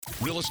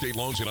Real estate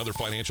loans and other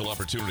financial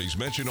opportunities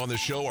mentioned on this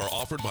show are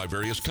offered by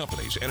various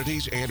companies,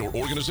 entities, and or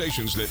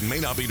organizations that may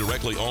not be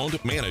directly owned,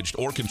 managed,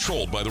 or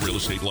controlled by the Real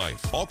Estate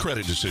Life. All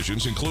credit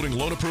decisions, including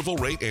loan approval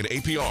rate and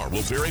APR,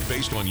 will vary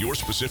based on your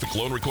specific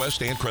loan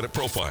request and credit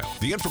profile.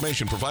 The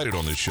information provided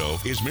on this show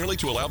is merely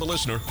to allow the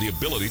listener the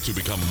ability to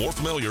become more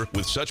familiar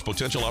with such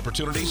potential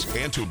opportunities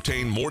and to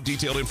obtain more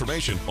detailed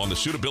information on the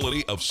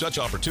suitability of such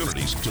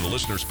opportunities to the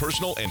listener's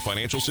personal and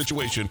financial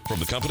situation from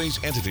the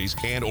companies, entities,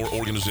 and or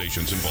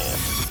organizations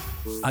involved.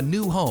 A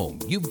new home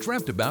you've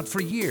dreamt about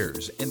for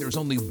years, and there's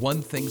only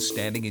one thing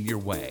standing in your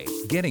way: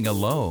 getting a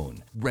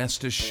loan.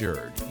 Rest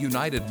assured,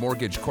 United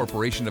Mortgage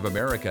Corporation of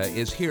America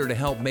is here to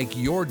help make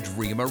your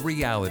dream a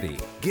reality.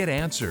 Get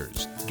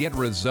answers, get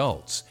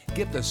results,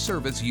 get the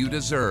service you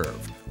deserve.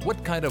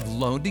 What kind of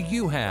loan do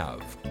you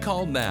have?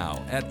 Call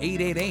now at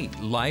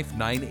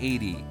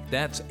 888-LIFE-980.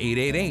 That's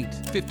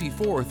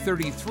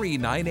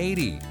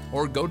 888-5433-980.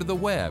 Or go to the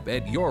web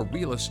at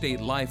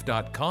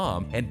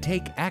yourrealestatelife.com and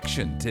take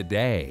action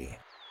today.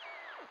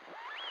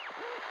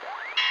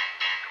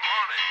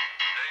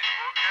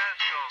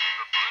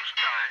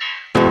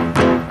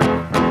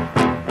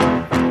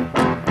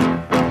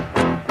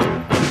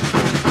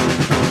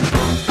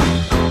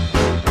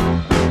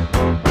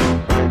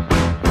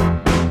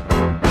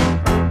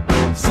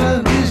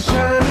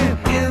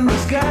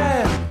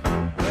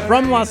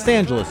 From Los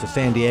Angeles to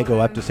San Diego,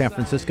 up to San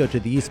Francisco to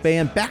the East Bay,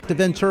 and back to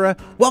Ventura,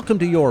 welcome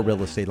to Your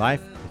Real Estate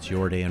Life. It's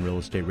your day in real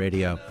estate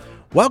radio.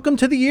 Welcome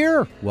to the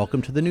year.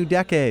 Welcome to the new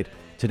decade.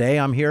 Today,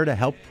 I'm here to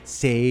help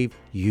save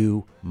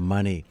you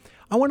money.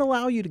 I want to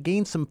allow you to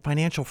gain some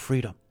financial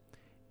freedom.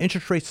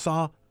 Interest rates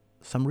saw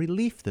some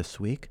relief this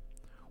week.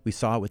 We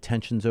saw it with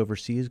tensions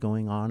overseas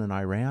going on in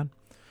Iran.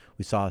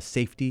 We saw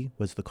safety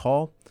was the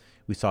call.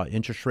 We saw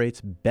interest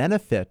rates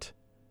benefit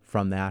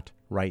from that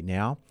right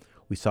now.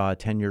 We saw a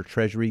 10-year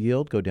Treasury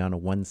yield go down to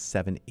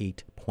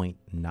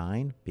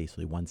 178.9,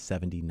 basically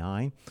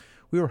 179.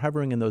 We were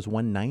hovering in those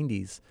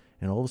 190s,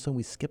 and all of a sudden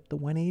we skipped the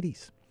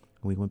 180s.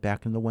 And we went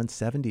back in the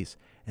 170s,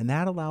 and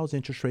that allows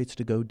interest rates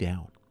to go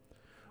down.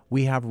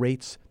 We have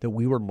rates that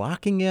we were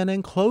locking in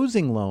and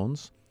closing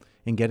loans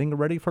and getting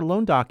ready for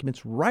loan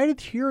documents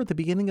right here at the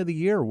beginning of the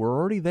year. We're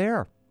already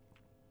there.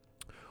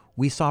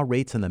 We saw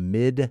rates in the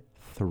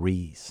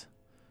mid-threes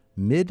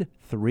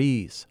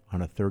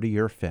on a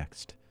 30-year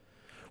fixed.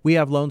 We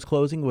have loans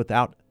closing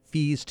without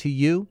fees to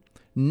you,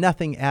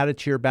 nothing added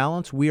to your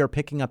balance. We are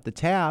picking up the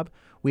tab.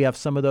 We have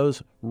some of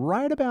those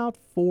right about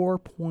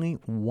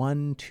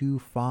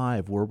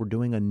 4.125, where we're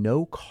doing a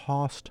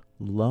no-cost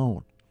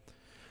loan.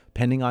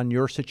 Depending on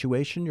your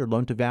situation, your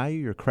loan to value,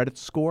 your credit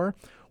score,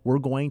 we're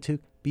going to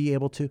be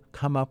able to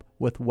come up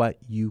with what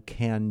you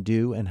can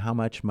do and how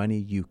much money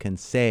you can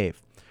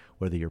save.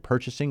 Whether you're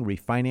purchasing,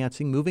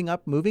 refinancing, moving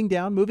up, moving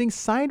down, moving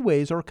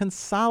sideways, or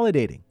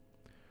consolidating,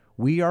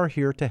 we are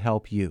here to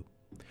help you.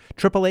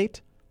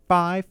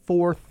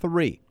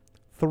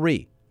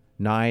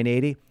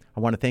 888-543-3980. I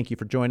want to thank you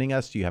for joining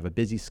us. You have a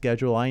busy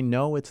schedule. I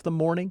know it's the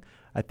morning.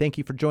 I thank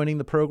you for joining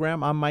the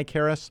program. I'm Mike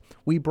Harris.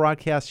 We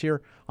broadcast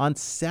here on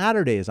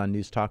Saturdays on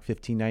News Talk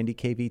 1590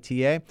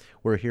 KVTA.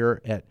 We're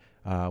here at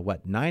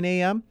 9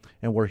 a.m.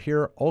 And we're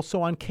here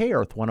also on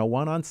K-Earth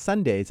 101 on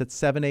Sundays at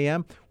 7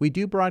 a.m. We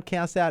do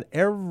broadcast that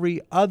every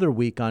other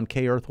week on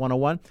K-Earth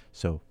 101.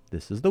 So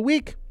this is the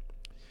week.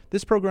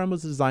 This program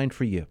was designed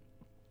for you.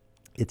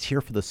 It's here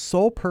for the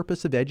sole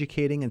purpose of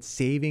educating and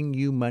saving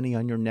you money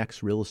on your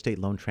next real estate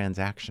loan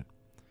transaction.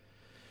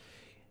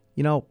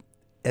 You know,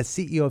 as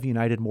CEO of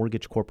United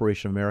Mortgage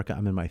Corporation of America,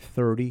 I'm in my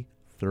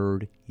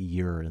 33rd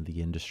year in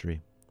the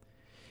industry.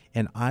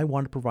 And I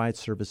want to provide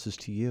services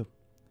to you.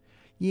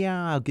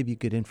 Yeah, I'll give you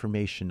good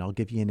information. I'll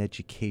give you an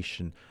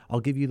education. I'll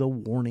give you the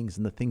warnings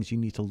and the things you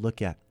need to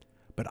look at.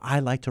 But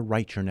I like to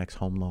write your next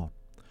home loan.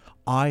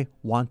 I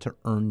want to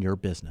earn your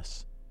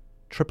business.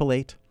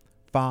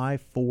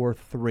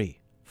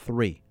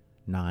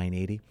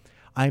 888-543-3980.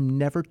 I'm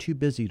never too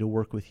busy to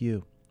work with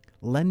you.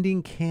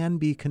 Lending can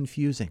be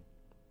confusing,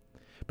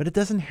 but it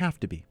doesn't have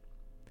to be.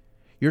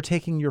 You're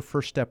taking your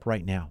first step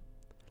right now.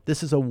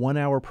 This is a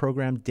 1-hour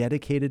program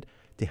dedicated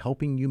to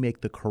helping you make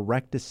the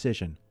correct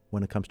decision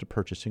when it comes to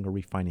purchasing or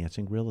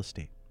refinancing real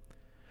estate.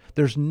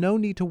 There's no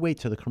need to wait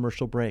till the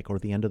commercial break or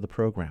the end of the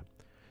program.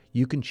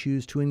 You can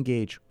choose to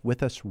engage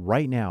with us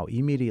right now,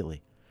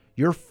 immediately.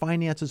 Your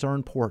finances are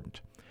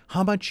important.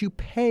 How much you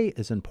pay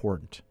is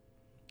important.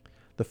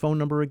 The phone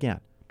number again,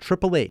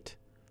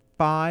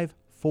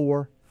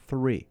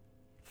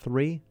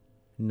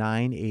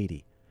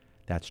 888-543-3980.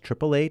 That's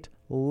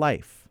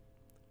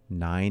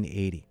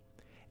 888-LIFE-980.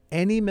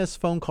 Any missed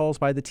phone calls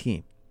by the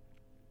team,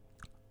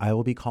 I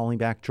will be calling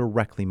back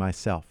directly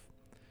myself.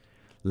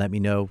 Let me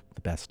know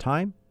the best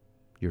time,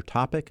 your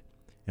topic,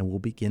 and we'll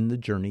begin the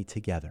journey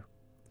together.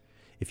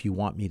 If you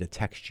want me to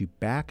text you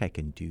back, I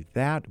can do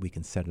that. We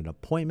can set an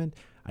appointment.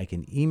 I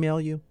can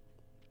email you.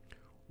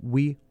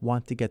 We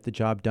want to get the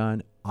job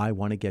done. I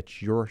want to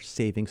get your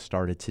savings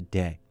started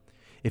today.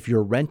 If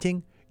you're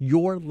renting,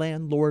 your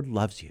landlord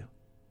loves you,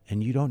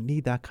 and you don't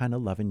need that kind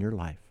of love in your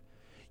life.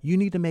 You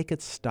need to make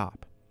it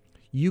stop.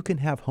 You can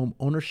have home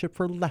ownership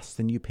for less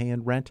than you pay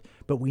in rent,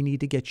 but we need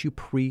to get you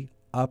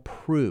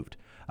pre-approved.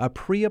 A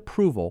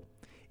pre-approval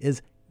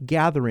is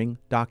gathering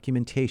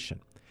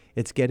documentation.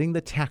 It's getting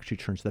the tax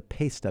returns, the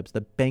pay stubs,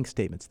 the bank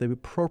statements, the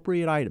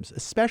appropriate items,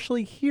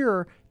 especially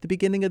here at the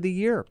beginning of the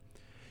year.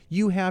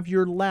 You have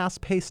your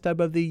last pay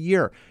stub of the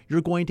year.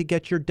 You're going to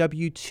get your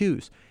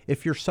W-2s.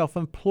 If you're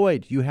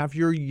self-employed, you have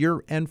your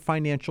year-end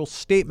financial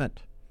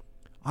statement.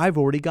 I've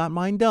already got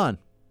mine done.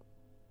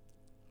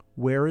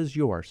 Where is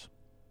yours?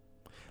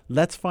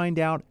 Let's find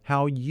out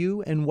how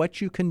you and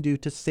what you can do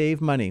to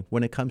save money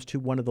when it comes to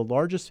one of the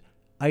largest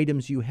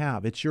items you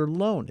have. It's your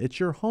loan. It's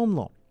your home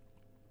loan.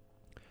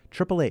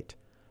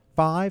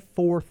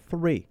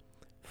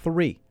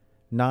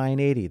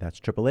 888-543-3980.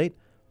 That's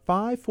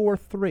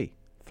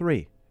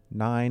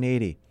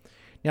 888-543-3980.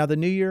 Now, the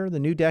new year, the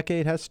new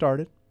decade has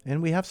started,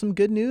 and we have some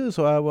good news.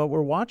 What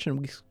we're watching,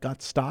 we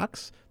got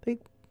stocks.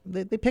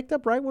 They picked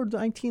up right where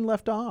 19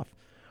 left off.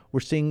 We're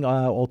seeing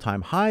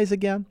all-time highs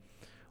again.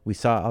 We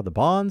saw the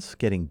bonds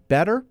getting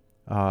better,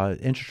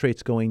 interest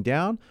rates going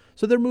down.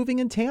 So they're moving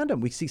in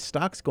tandem. We see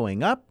stocks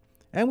going up,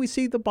 and we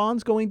see the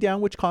bonds going down,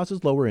 which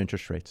causes lower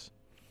interest rates.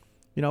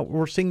 You know,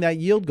 we're seeing that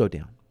yield go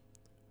down.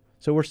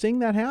 So we're seeing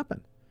that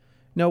happen.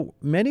 Now,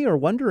 many are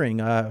wondering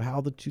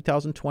how the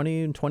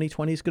 2020 and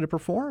 2020 is going to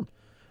perform.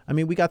 I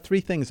mean, we got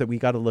three things that we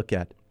got to look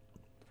at.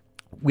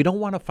 We don't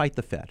want to fight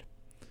the Fed.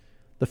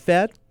 The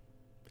Fed,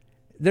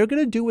 they're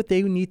going to do what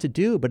they need to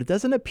do, but it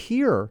doesn't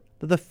appear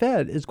that the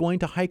Fed is going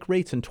to hike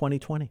rates in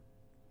 2020.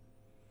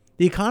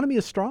 The economy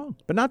is strong,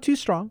 but not too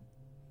strong.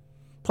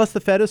 Plus, the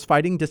Fed is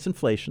fighting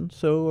disinflation,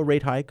 so a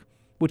rate hike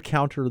would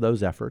counter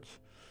those efforts.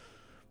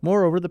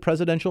 Moreover, the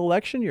presidential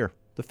election year,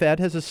 the Fed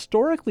has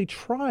historically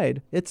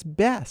tried its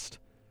best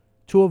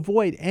to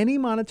avoid any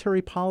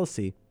monetary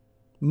policy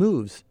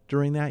moves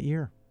during that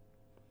year.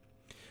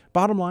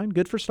 Bottom line,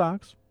 good for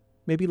stocks,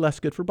 maybe less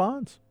good for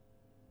bonds,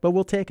 but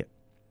we'll take it.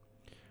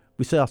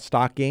 We saw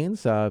stock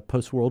gains.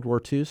 Post-World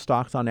War II,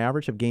 stocks on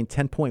average have gained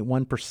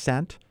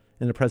 10.1%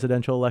 in the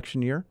presidential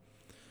election year,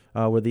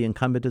 where the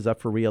incumbent is up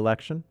for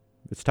re-election.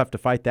 It's tough to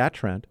fight that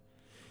trend.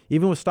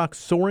 Even with stocks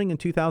soaring in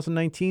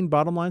 2019,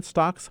 bottom line,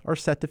 stocks are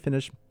set to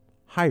finish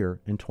higher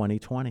in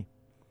 2020.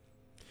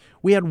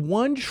 We had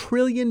 $1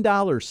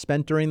 trillion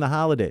spent during the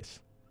holidays.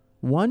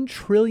 $1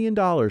 trillion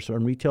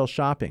on retail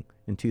shopping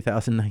in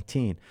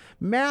 2019.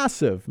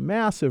 Massive,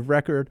 massive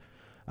record.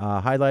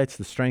 Highlights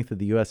the strength of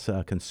the U.S.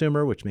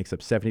 Consumer, which makes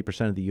up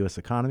 70% of the U.S.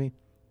 economy.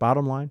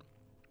 Bottom line,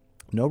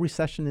 no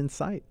recession in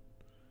sight.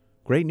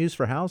 Great news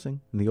for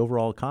housing and the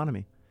overall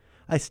economy.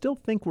 I still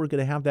think we're going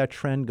to have that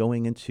trend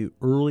going into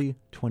early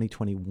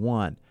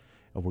 2021.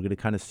 We're going to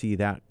kind of see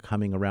that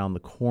coming around the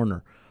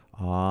corner.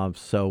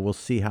 So we'll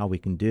see how we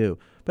can do.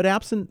 But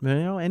absent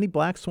any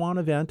black swan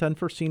event,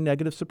 unforeseen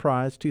negative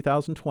surprise,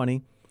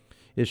 2020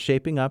 is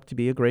shaping up to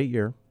be a great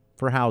year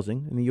for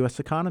housing in the U.S.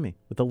 economy,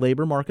 with the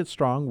labor market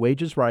strong,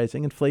 wages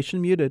rising,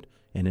 inflation muted,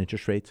 and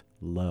interest rates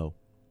low.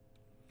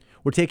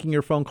 We're taking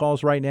your phone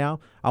calls right now.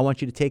 I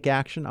want you to take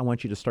action. I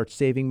want you to start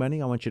saving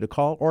money. I want you to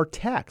call or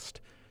text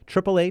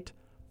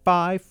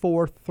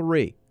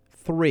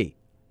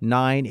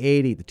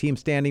 888-543-3980. The team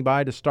standing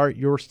by to start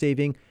your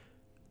saving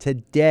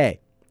today.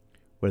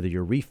 Whether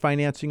you're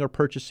refinancing or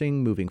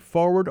purchasing, moving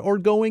forward, or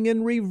going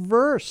in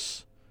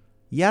reverse.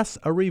 Yes,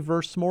 a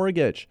reverse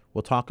mortgage.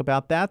 We'll talk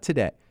about that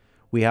today.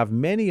 We have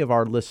many of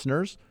our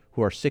listeners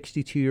who are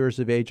 62 years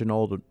of age and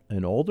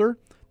older.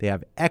 They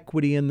have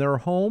equity in their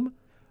home.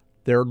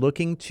 They're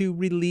looking to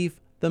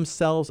relieve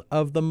themselves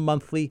of the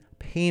monthly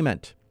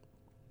payment.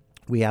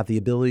 We have the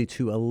ability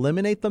to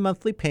eliminate the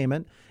monthly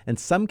payment, in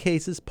some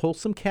cases pull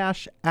some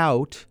cash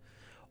out,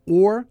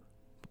 or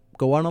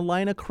go on a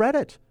line of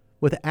credit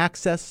with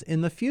access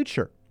in the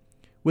future,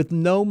 with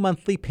no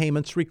monthly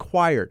payments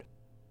required.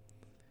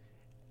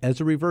 As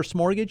a reverse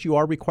mortgage, you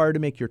are required to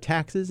make your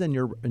taxes and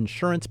your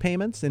insurance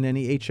payments and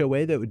any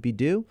HOA that would be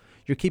due.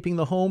 You're keeping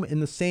the home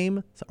in the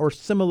same or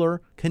similar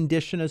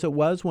condition as it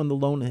was when the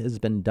loan has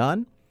been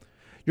done.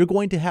 You're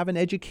going to have an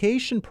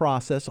education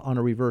process on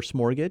a reverse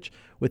mortgage.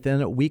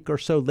 Within a week or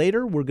so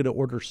later, we're going to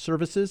order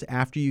services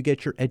after you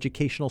get your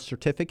educational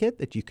certificate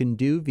that you can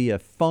do via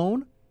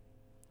phone.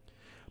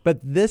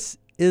 But this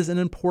is an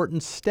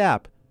important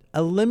step.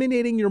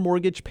 Eliminating your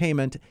mortgage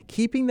payment,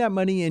 keeping that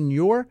money in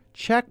your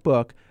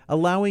checkbook,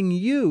 allowing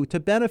you to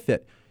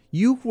benefit.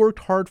 You've worked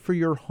hard for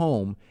your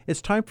home.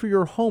 It's time for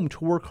your home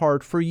to work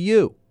hard for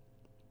you.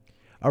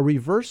 A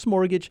reverse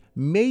mortgage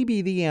may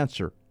be the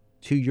answer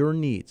to your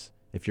needs.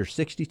 If you're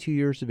 62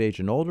 years of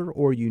age and older,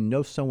 or you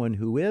know someone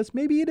who is,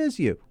 maybe it is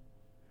you.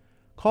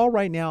 Call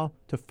right now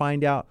to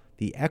find out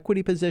the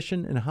equity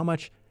position and how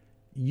much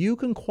you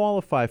can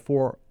qualify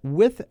for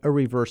with a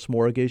reverse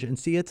mortgage and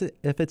see if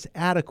it's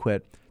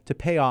adequate to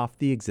pay off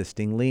the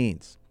existing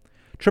liens.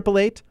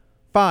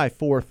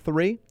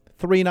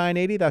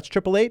 888-543-3980. That's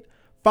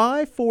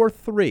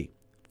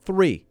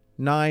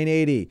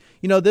 888-543-3980.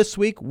 You know, this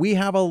week we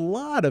have a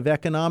lot of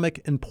economic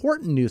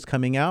important news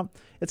coming out.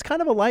 It's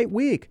kind of a light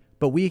week,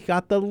 but we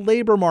got the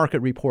labor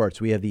market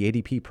reports. We have the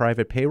ADP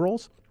private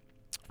payrolls.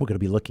 We're going to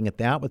be looking at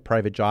that with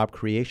private job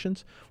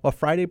creations, while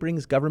Friday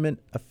brings government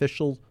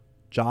official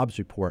jobs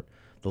report.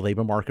 The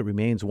labor market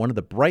remains one of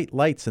the bright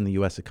lights in the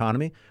U.S.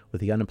 economy, with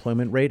the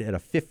unemployment rate at a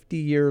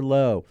 50-year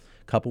low,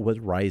 coupled with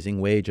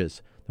rising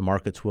wages. The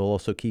markets will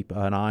also keep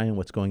an eye on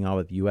what's going on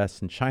with the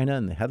U.S. and China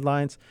in the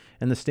headlines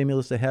and the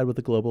stimulus ahead with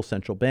the global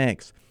central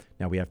banks.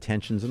 Now we have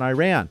tensions in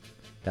Iran.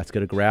 That's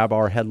going to grab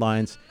our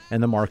headlines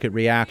and the market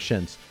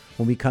reactions.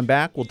 When we come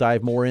back, we'll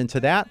dive more into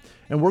that.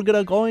 And we're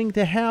going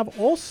to have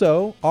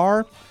also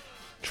our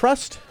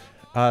trust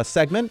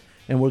segment.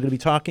 And we're going to be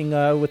talking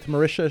with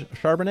Marisha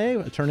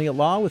Charbonnet, attorney at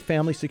law with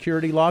Family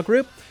Security Law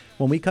Group,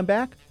 when we come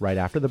back right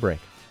after the break.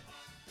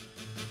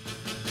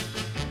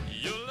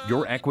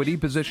 Your equity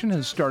position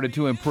has started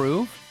to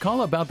improve?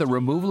 Call about the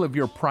removal of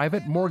your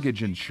private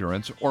mortgage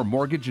insurance or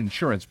mortgage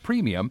insurance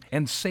premium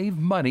and save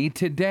money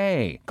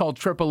today. Call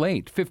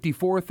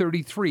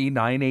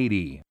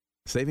 888-5433-980.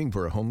 Saving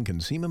for a home can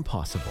seem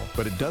impossible,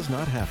 but it does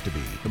not have to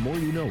be. The more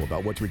you know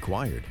about what's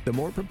required, the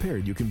more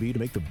prepared you can be to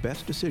make the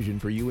best decision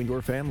for you and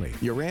your family.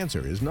 Your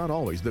answer is not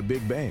always the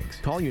big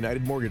banks. Call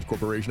United Mortgage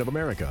Corporation of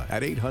America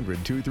at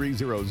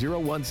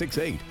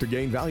 800-230-0168 to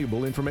gain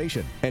valuable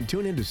information. And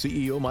tune in to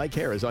CEO Mike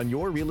Harris on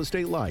Your Real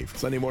Estate Life,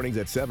 Sunday mornings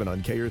at 7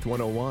 on K-Earth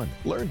 101.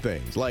 Learn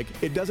things like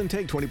it doesn't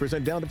take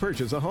 20% down to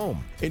purchase a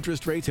home.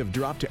 Interest rates have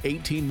dropped to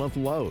 18-month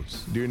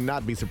lows. Do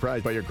not be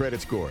surprised by your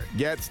credit score.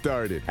 Get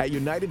started at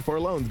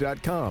UnitedForLoans.com.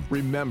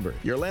 Remember,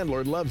 your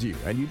landlord loves you,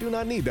 and you do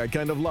not need that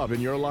kind of love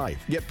in your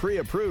life. Get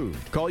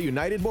pre-approved. Call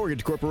United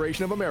Mortgage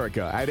Corporation of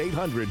America at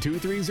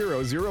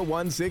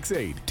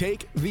 800-230-0168.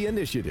 Take the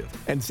initiative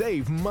and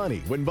save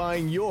money when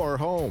buying your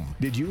home.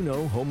 Did you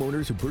know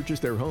homeowners who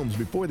purchase their homes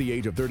before the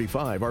age of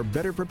 35 are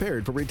better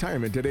prepared for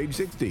retirement at age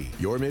 60?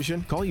 Your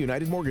mission? Call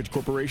United Mortgage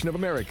Corporation of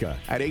America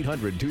at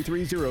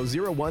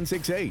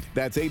 800-230-0168.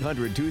 That's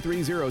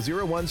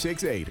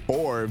 800-230-0168.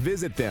 Or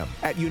visit them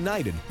at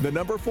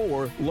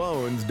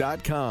United4Loans.com.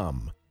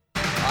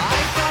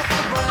 I've got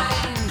the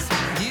brains,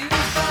 you've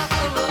got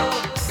the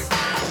looks.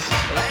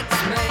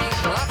 Let's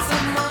make lots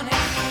of money.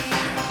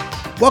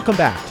 Welcome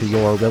back to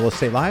Your Real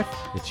Estate Life.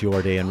 It's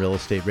your day in real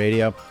estate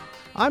radio.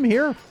 I'm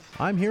here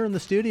in the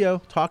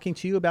studio talking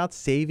to you about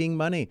saving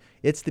money.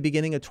 It's the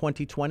beginning of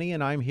 2020,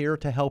 and I'm here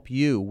to help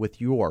you with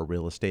your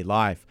real estate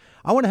life.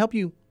 I want to help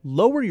you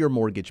lower your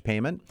mortgage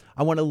payment.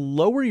 I want to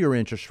lower your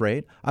interest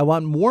rate. I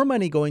want more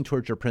money going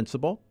towards your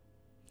principal.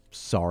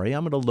 Sorry,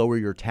 I'm going to lower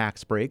your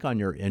tax break on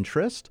your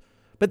interest,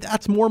 but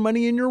that's more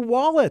money in your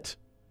wallet.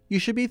 You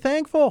should be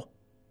thankful.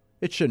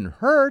 It shouldn't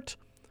hurt.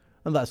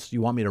 Unless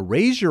you want me to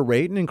raise your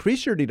rate and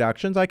increase your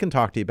deductions, I can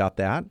talk to you about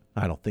that.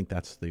 I don't think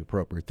that's the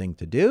appropriate thing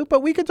to do,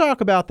 but we can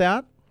talk about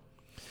that.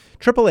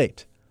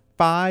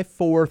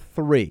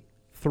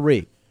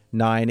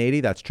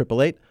 888-543-3980. That's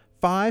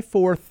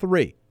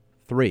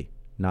 888-543-3980.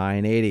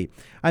 980.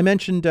 I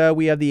mentioned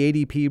we have the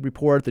ADP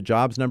report, the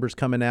jobs numbers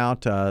coming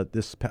out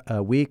this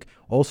week.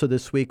 Also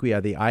this week, we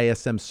have the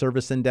ISM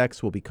Service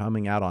Index will be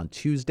coming out on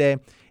Tuesday.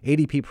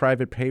 ADP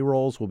private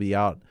payrolls will be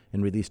out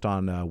and released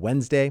on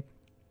Wednesday.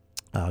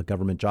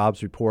 Government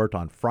jobs report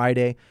on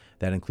Friday.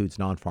 That includes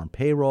non-farm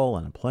payroll,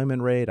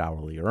 unemployment rate,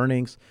 hourly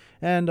earnings.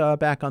 And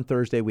back on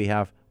Thursday, we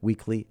have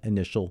weekly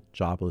initial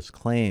jobless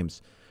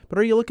claims. But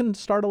are you looking to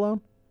start a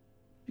loan?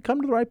 You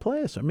come to the right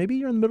place. Or maybe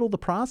you're in the middle of the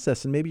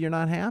process and maybe you're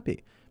not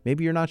happy.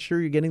 Maybe you're not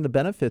sure you're getting the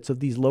benefits of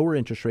these lower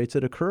interest rates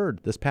that occurred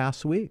this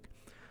past week.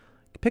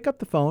 Pick up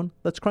the phone.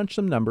 Let's crunch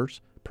some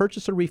numbers.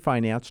 Purchase or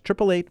refinance.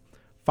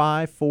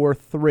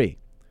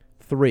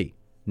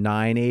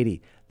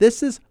 888-543-3980.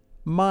 This is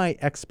my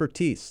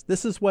expertise.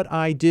 This is what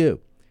I do.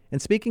 And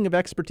speaking of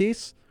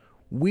expertise,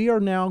 we are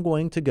now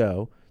going to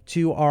go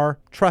to our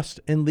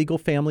trust and legal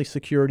family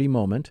security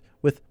moment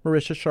with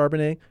Marisha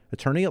Charbonnet,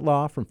 attorney at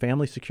law from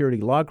Family Security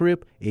Law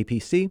Group,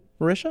 APC.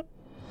 Marisha?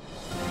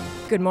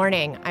 Good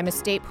morning. I'm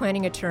estate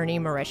planning attorney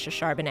Marisha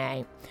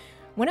Charbonnet.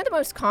 One of the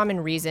most common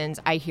reasons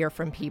I hear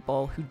from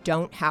people who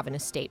don't have an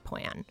estate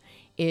plan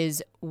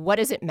is, what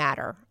does it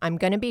matter? I'm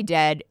going to be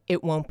dead.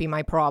 It won't be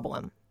my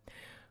problem.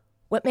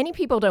 What many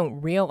people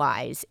don't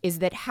realize is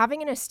that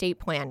having an estate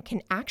plan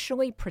can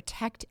actually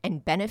protect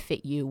and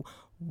benefit you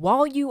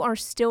while you are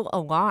still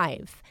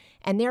alive,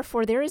 and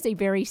therefore there is a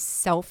very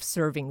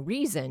self-serving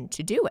reason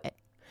to do it.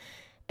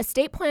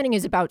 Estate planning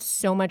is about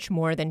so much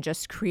more than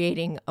just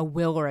creating a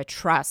will or a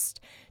trust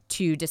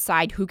to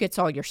decide who gets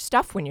all your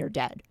stuff when you're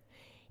dead.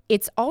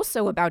 It's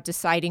also about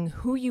deciding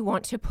who you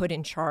want to put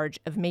in charge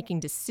of making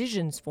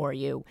decisions for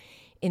you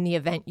in the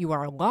event you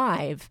are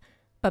alive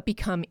but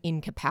become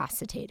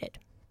incapacitated.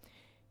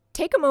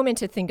 Take a moment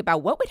to think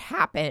about what would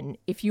happen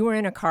if you were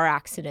in a car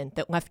accident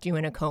that left you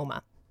in a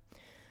coma.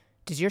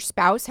 Does your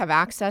spouse have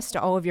access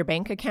to all of your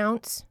bank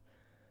accounts?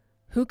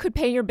 Who could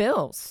pay your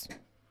bills?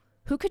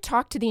 Who could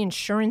talk to the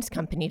insurance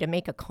company to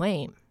make a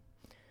claim?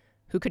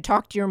 Who could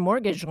talk to your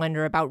mortgage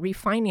lender about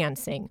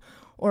refinancing,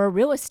 or a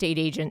real estate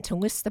agent to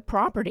list the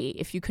property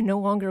if you could no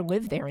longer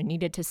live there and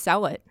needed to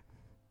sell it?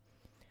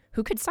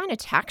 Who could sign a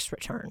tax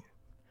return?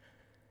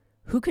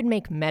 Who could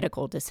make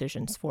medical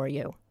decisions for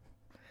you?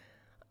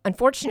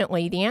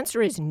 Unfortunately, the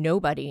answer is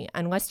nobody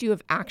unless you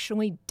have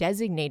actually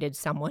designated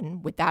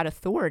someone with that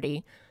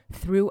authority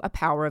through a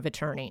power of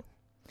attorney.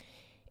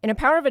 In a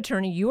power of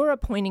attorney, you are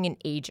appointing an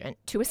agent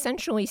to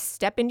essentially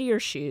step into your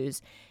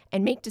shoes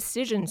and make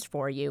decisions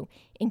for you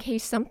in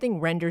case something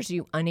renders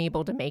you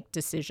unable to make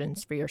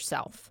decisions for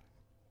yourself.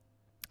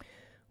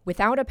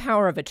 Without a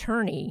power of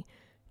attorney,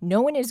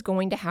 no one is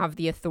going to have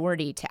the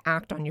authority to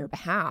act on your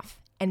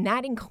behalf, and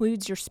that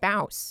includes your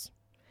spouse.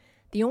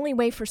 The only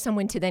way for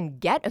someone to then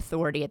get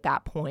authority at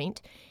that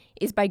point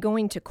is by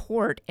going to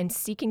court and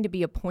seeking to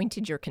be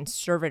appointed your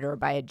conservator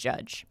by a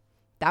judge.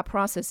 That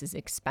process is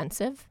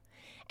expensive,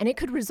 and it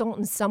could result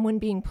in someone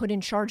being put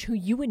in charge who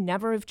you would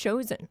never have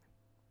chosen.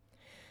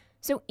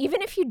 So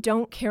even if you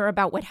don't care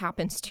about what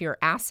happens to your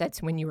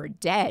assets when you are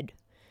dead,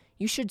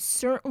 you should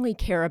certainly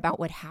care about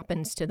what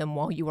happens to them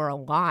while you are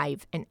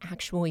alive and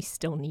actually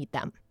still need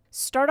them.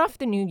 Start off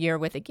the new year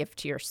with a gift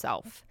to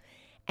yourself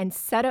and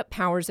set up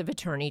powers of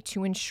attorney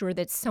to ensure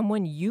that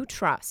someone you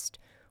trust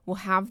will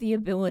have the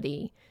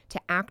ability to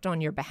act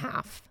on your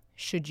behalf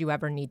should you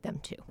ever need them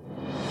to.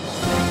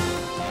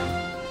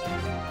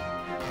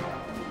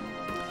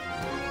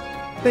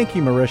 Thank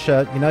you,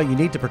 Marisha. You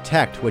need to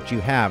protect what you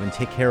have and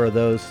take care of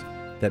those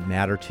that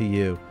matter to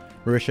you.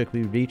 Marisha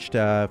can be reached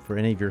for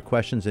any of your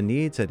questions and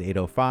needs at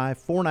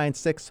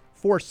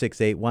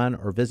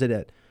 805-496-4681 or visit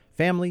at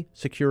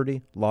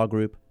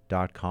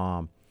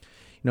FamilySecurityLawGroup.com.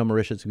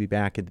 Marisha's going to be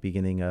back at the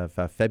beginning of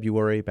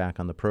February, back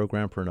on the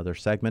program for another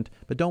segment.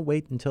 But don't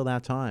wait until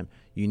that time.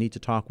 You need to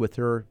talk with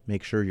her,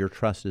 make sure your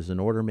trust is in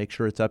order, make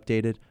sure it's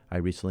updated. I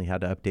recently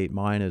had to update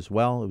mine as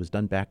well. It was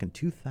done back in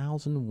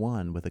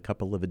 2001 with a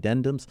couple of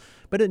addendums,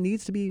 but it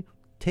needs to be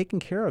taken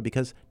care of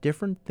because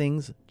different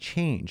things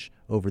change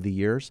over the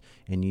years,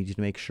 and you need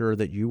to make sure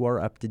that you are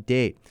up to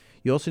date.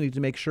 You also need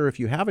to make sure if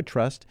you have a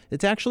trust,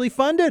 it's actually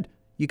funded.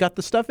 You got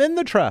the stuff in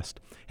the trust.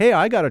 Hey,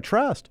 I got a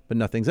trust, but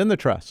nothing's in the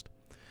trust.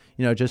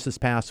 Just this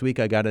past week,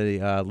 I got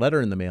a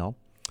letter in the mail.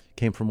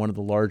 Came from one of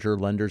the larger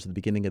lenders at the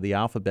beginning of the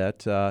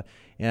alphabet,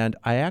 and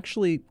I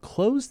actually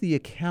closed the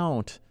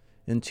account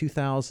in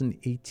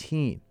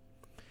 2018.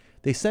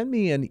 They sent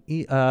me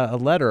a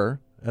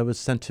letter. It was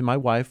sent to my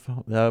wife,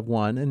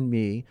 one, and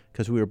me,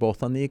 because we were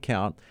both on the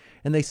account.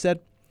 And they said,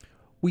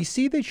 we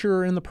see that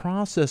you're in the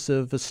process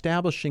of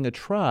establishing a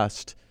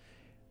trust,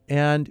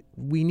 and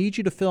we need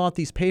you to fill out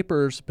these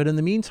papers, but in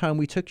the meantime,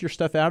 we took your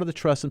stuff out of the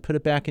trust and put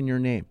it back in your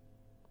name.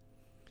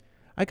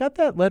 I got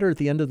that letter at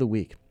the end of the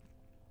week.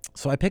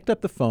 So I picked up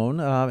the phone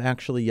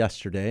actually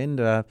yesterday and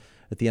at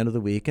the end of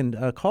the week and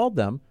called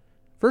them.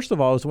 First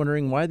of all, I was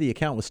wondering why the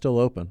account was still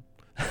open.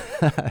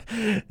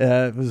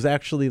 It was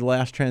actually the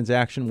last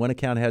transaction. One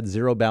account had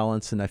zero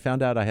balance, and I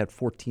found out I had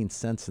 14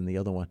 cents in the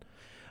other one.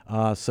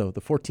 So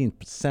the 14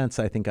 cents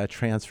I think I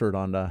transferred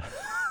on.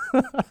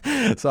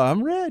 So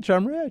I'm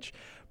rich.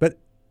 But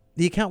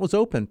the account was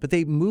open, but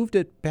they moved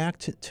it back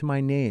to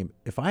my name.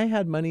 If I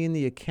had money in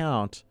the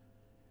account,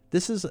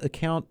 this is an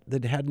account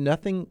that had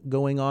nothing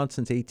going on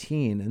since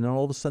 18, and then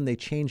all of a sudden they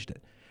changed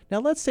it.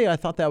 Now, let's say I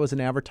thought that was an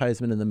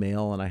advertisement in the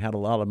mail and I had a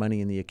lot of money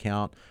in the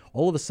account.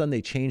 All of a sudden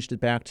they changed it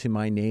back to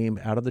my name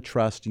out of the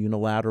trust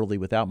unilaterally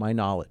without my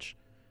knowledge.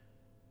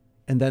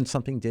 And then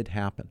something did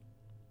happen.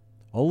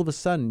 All of a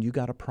sudden you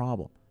got a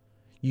problem.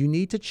 You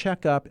need to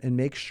check up and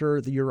make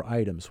sure that your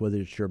items, whether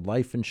it's your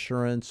life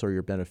insurance or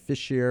your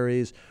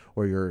beneficiaries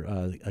or your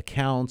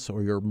accounts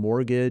or your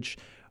mortgage,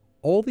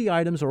 all the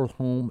items or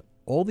home,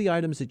 all the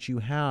items that you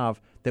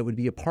have that would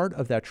be a part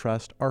of that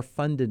trust are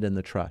funded in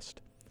the trust.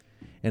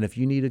 And if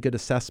you need a good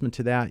assessment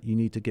to that, you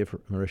need to give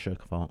Marisha a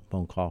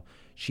phone call.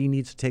 She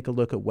needs to take a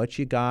look at what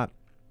you got,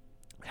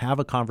 have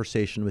a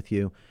conversation with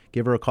you.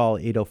 Give her a call,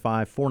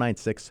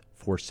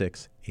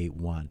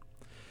 805-496-4681.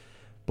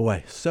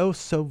 Boy, so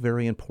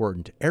very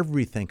important.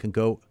 Everything can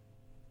go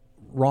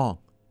wrong.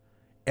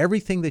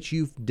 Everything that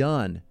you've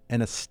done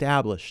and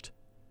established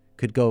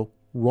could go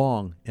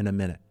wrong in a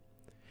minute.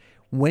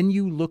 When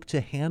you look to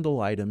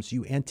handle items,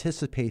 you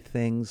anticipate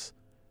things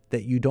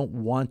that you don't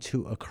want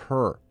to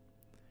occur.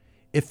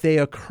 If they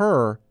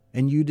occur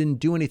and you didn't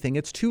do anything,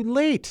 it's too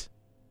late.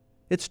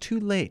 It's too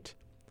late.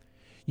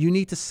 You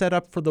need to set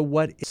up for the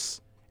what is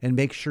and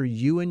make sure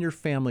you and your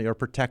family are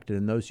protected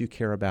and those you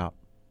care about.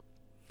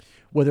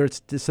 Whether it's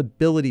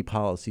disability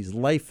policies,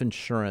 life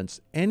insurance,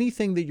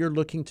 anything that you're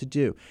looking to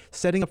do,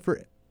 setting up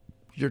for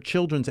your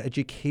children's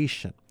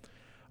education,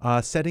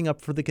 setting up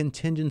for the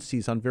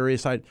contingencies on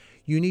various items.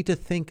 You need to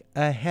think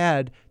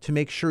ahead to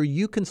make sure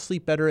you can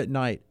sleep better at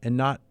night and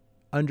not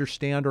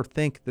understand or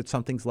think that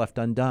something's left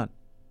undone.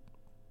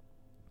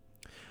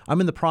 I'm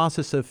in the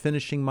process of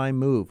finishing my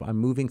move. I'm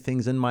moving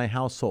things in my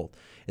household.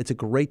 It's a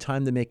great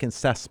time to make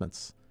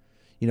assessments.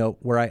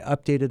 Where I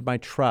updated my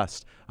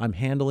trust, I'm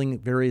handling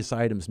various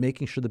items,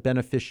 making sure the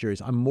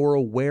beneficiaries, I'm more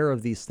aware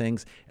of these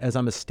things as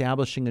I'm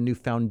establishing a new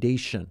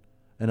foundation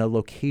and a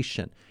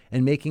location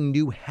and making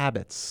new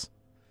habits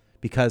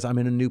because I'm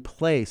in a new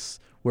place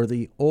where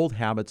the old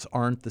habits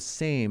aren't the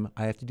same.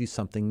 I have to do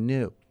something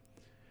new.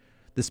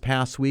 This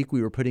past week,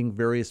 we were putting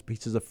various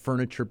pieces of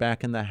furniture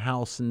back in the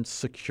house and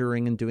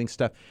securing and doing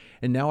stuff.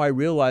 And now I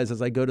realize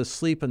as I go to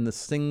sleep and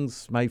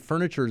my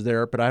furniture's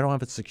there, but I don't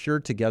have it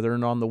secured together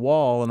and on the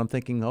wall. And I'm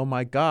thinking, oh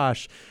my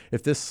gosh,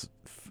 it's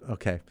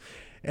going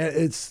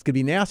to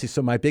be nasty.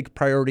 So my big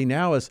priority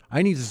now is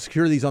I need to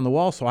secure these on the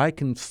wall so I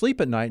can sleep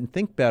at night and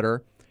think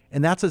better.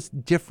 And that's a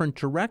different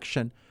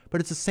direction, but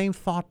it's the same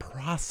thought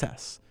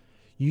process.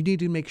 You need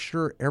to make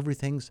sure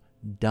everything's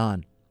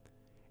done.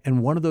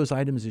 And one of those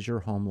items is your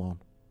home loan.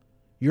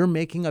 You're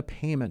making a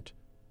payment.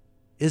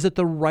 Is it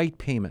the right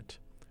payment?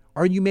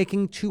 Are you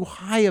making too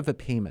high of a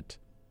payment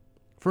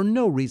for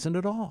no reason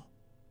at all?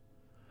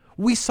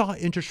 We saw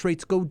interest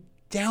rates go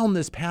down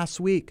this past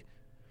week.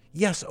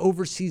 Yes,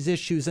 overseas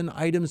issues and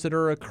items that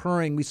are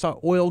occurring. We saw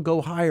oil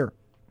go higher.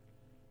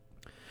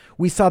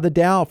 We saw the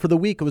Dow for the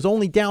week. It was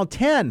only down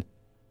 10.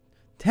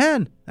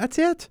 10, that's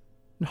it.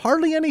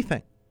 Hardly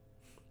anything.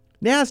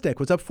 NASDAQ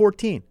was up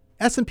 14.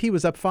 S&P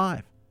was up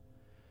 5.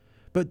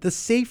 But the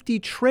safety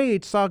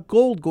trade saw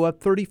gold go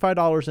up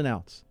 $35 an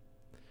ounce.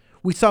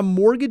 We saw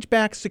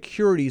mortgage-backed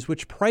securities,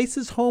 which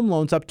prices home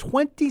loans, up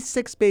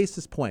 26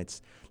 basis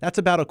points. That's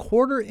about a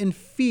quarter in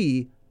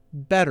fee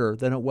better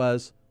than it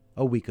was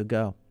a week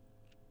ago.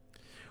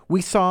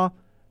 We saw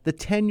the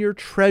 10-year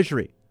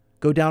Treasury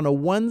go down to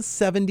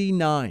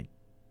 179.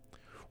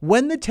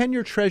 When the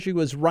 10-year Treasury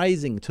was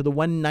rising to the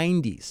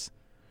 190s,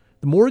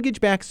 the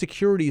mortgage-backed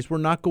securities were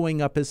not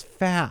going up as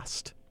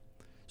fast.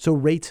 So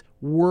rates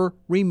were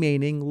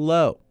remaining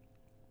low.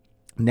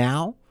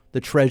 Now,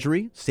 the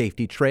Treasury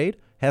safety trade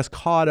has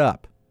caught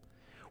up.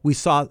 We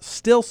saw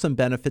still some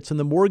benefits in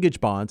the mortgage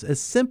bonds as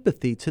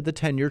sympathy to the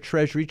 10-year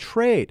Treasury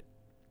trade.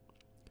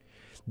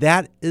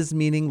 That is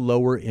meaning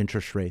lower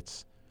interest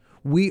rates.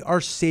 We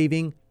are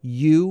saving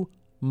you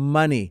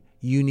money.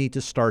 You need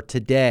to start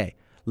today.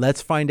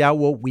 Let's find out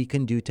what we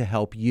can do to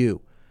help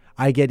you.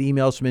 I get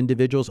emails from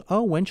individuals,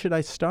 when should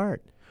I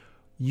start?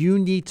 You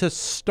need to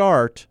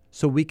start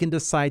so we can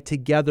decide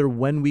together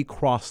when we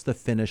cross the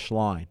finish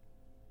line.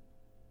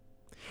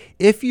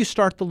 If you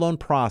start the loan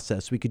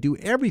process, we could do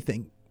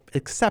everything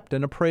except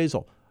an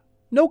appraisal.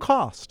 No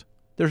cost.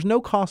 There's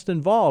no cost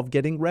involved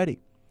getting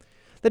ready.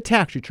 The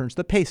tax returns,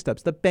 the pay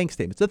stubs, the bank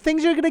statements, the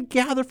things you're going to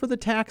gather for the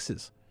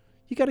taxes.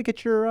 You got to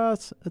get your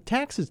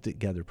taxes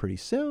together pretty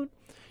soon.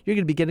 You're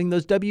going to be getting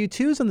those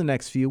W-2s in the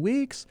next few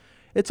weeks.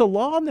 It's a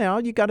law now.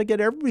 You got to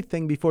get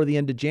everything before the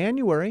end of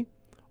January.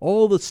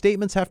 All the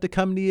statements have to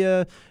come to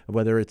you,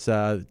 whether it's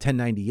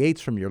 1098s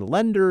from your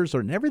lenders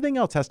or everything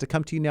else has to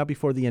come to you now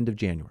before the end of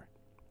January.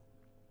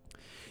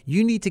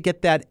 You need to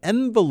get that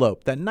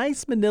envelope, that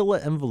nice manila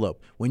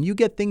envelope. When you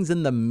get things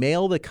in the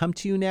mail that come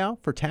to you now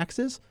for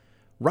taxes,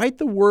 write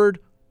the word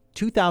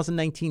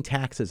 2019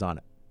 taxes on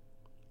it.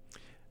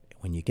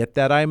 When you get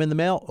that item in the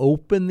mail,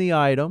 open the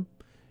item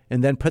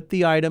and then put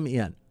the item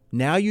in.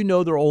 Now you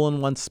know they're all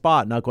in one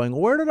spot, not going,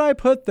 where did I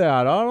put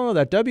that? I don't know.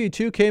 That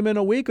W-2 came in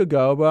a week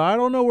ago, but I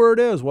don't know where it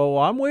is. Well,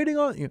 I'm waiting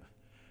on you.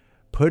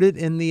 Put it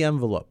in the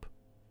envelope.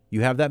 You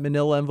have that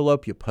manila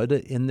envelope. You put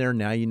it in there.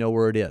 Now you know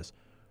where it is.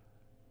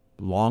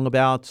 Long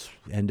about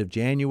end of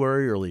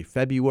January, early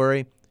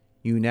February,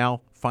 you now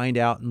find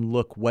out and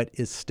look what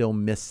is still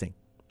missing.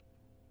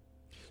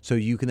 So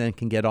you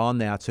can get on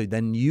that. So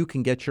then you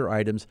can get your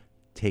items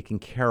taken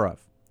care of.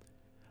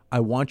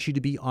 I want you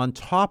to be on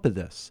top of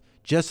this,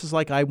 just as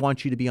like I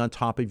want you to be on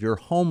top of your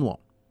home loan.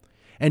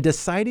 And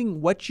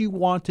deciding what you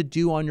want to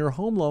do on your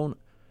home loan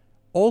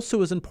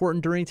also is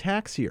important during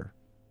tax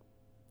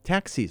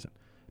season,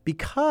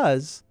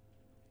 because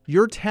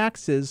your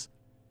taxes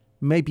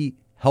may be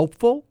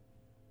helpful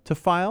to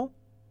file,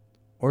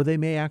 or they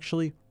may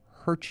actually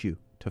hurt you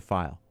to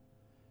file.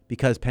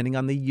 Because depending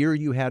on the year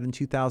you had in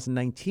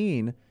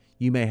 2019,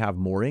 you may have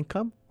more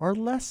income or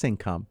less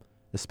income,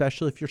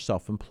 especially if you're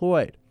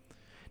self-employed.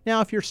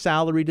 Now, if you're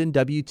salaried and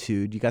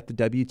W-2'd, you got the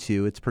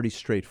W-2, it's pretty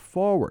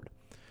straightforward.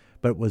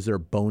 But was there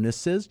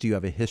bonuses? Do you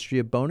have a history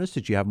of bonus?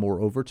 Did you have more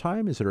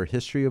overtime? Is there a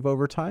history of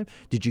overtime?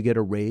 Did you get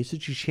a raise?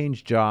 Did you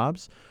change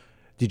jobs?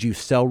 Did you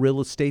sell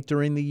real estate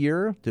during the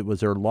year?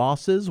 Was there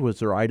losses? Was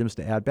there items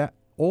to add back?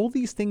 All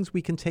these things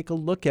we can take a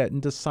look at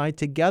and decide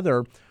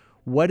together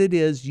what it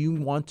is you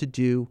want to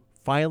do,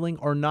 filing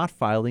or not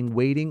filing,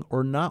 waiting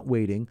or not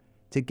waiting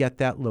to get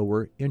that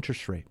lower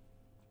interest rate.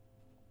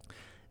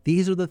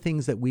 These are the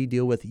things that we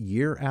deal with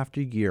year after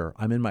year.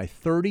 I'm in my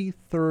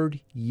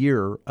 33rd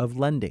year of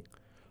lending.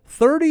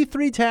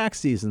 33 tax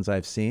seasons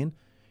I've seen,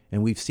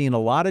 and we've seen a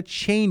lot of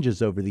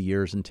changes over the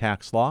years in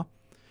tax law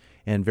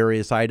and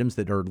various items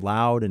that are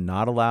allowed and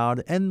not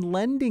allowed, and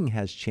lending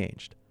has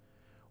changed.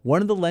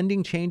 One of the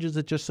lending changes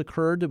that just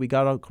occurred, that we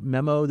got a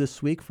memo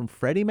this week from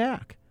Freddie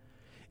Mac.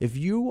 If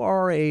you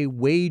are a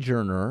wage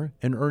earner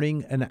and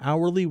earning an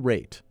hourly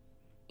rate,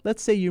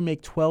 let's say you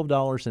make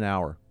 $12 an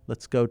hour.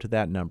 Let's go to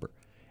that number.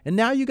 And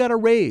now you got a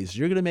raise.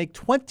 You're going to make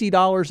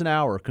 $20 an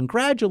hour.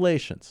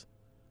 Congratulations.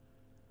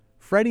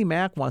 Freddie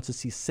Mac wants to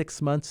see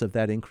 6 months of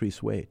that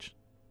increased wage.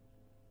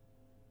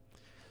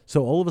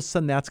 So all of a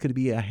sudden, that's going to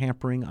be a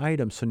hampering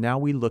item. So now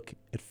we look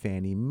at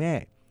Fannie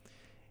Mae.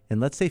 and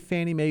let's say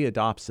Fannie Mae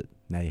adopts it.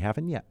 Now, you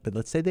haven't yet, but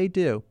let's say they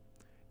do.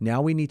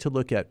 Now we need to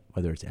look at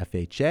whether it's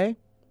FHA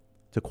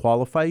to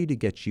qualify you to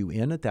get you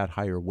in at that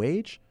higher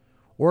wage,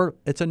 or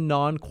it's a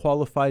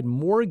non-qualified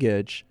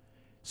mortgage,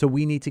 so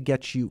we need to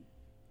get you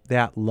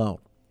that loan.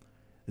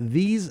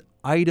 These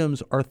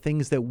items are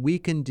things that we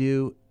can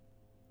do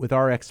with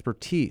our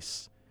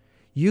expertise.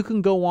 You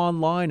can go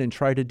online and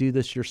try to do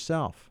this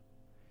yourself.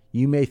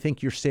 You may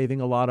think you're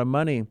saving a lot of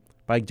money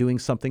by doing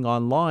something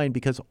online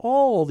because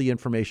all the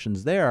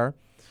information's there.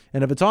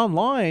 And if it's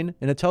online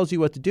and it tells you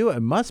what to do,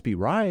 it must be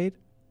right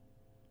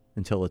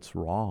until it's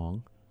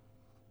wrong.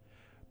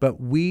 But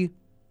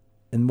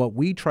what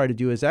we try to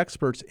do as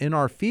experts in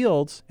our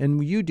fields,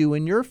 and you do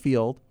in your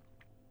field,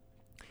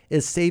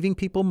 is saving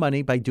people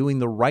money by doing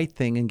the right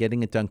thing and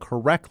getting it done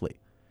correctly.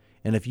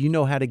 And if you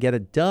know how to get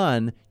it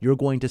done, you're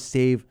going to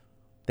save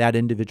that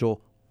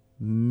individual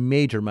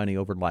major money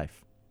over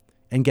life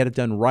and get it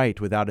done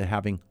right without it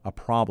having a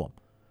problem.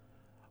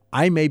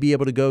 I may be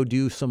able to go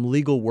do some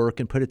legal work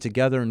and put it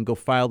together and go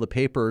file the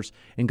papers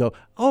and go,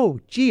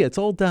 oh, gee, it's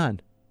all done.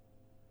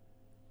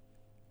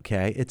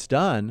 Okay, it's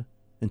done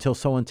until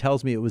someone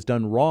tells me it was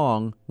done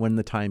wrong when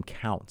the time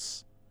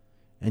counts.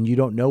 And you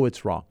don't know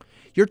it's wrong.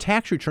 Your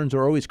tax returns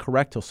are always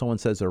correct till someone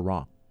says they're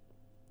wrong.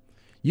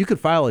 You could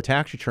file a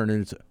tax return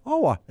and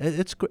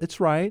it's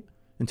right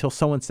until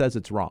someone says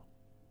it's wrong.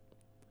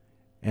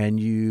 And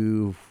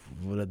you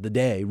rue the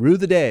day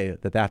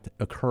that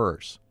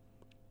occurs.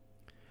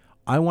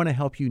 I want to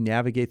help you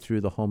navigate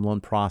through the home loan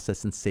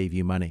process and save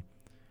you money.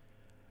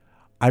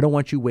 I don't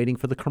want you waiting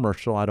for the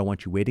commercial. I don't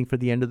want you waiting for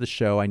the end of the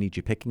show. I need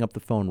you picking up the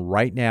phone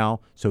right now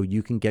so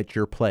you can get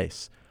your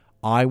place.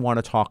 I want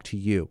to talk to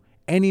you.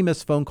 Any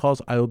missed phone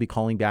calls, I will be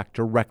calling back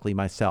directly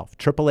myself.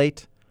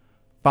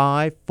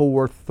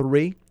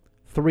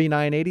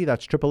 888-543-3980.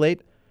 That's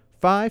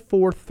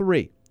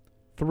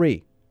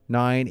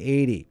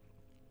 888-543-3980.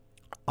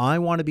 I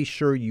want to be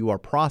sure you are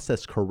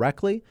processed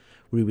correctly.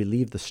 We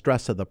relieve the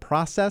stress of the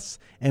process,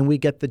 and we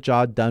get the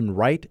job done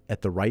right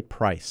at the right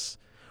price.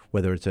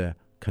 Whether it's a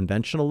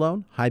conventional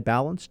loan, high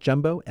balance,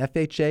 jumbo,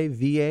 FHA,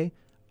 VA,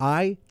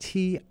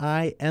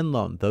 ITIN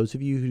loan. Those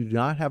of you who do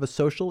not have a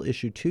social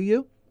issued to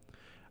you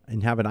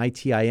and have an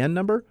ITIN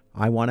number,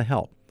 I want to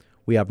help.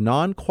 We have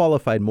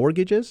non-qualified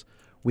mortgages.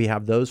 We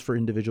have those for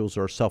individuals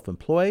who are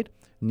self-employed,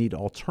 need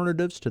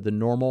alternatives to the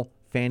normal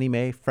Fannie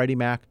Mae, Freddie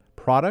Mac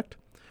product.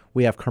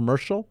 We have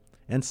commercial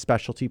and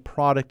specialty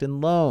product and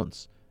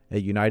loans.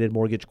 At United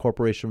Mortgage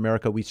Corporation of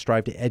America, we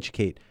strive to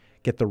educate,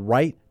 get the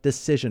right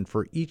decision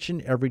for each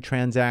and every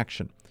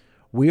transaction.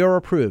 We are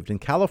approved in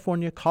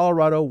California,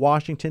 Colorado,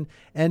 Washington,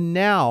 and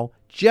now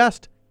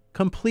just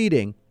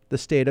completing the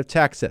state of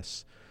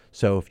Texas.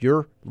 So if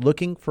you're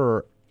looking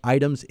for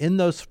items in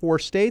those 4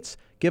 states,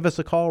 give us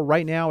a call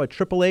right now at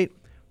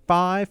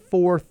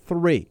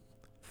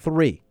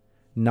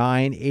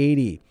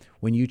 888-543-3980.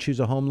 When you choose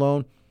a home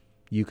loan,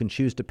 you can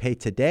choose to pay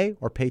today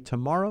or pay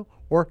tomorrow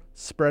or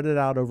spread it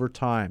out over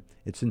time.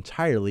 It's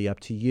entirely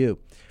up to you.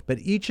 But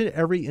each and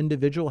every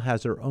individual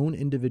has their own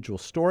individual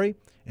story,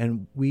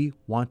 and we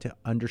want to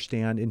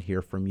understand and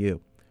hear from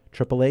you.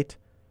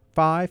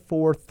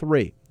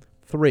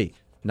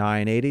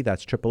 888-543-3980.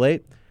 That's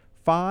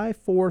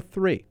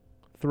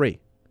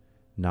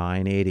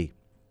 888-543-3980.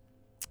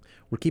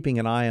 We're keeping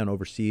an eye on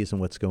overseas and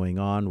what's going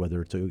on,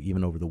 whether it's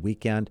even over the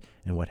weekend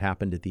and what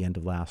happened at the end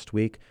of last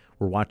week.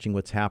 We're watching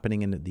what's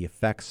happening and the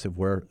effects of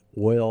where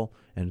oil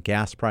and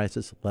gas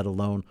prices, let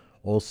alone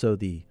also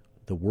the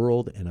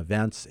world and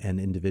events and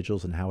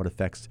individuals and how it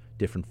affects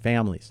different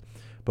families.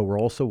 But we're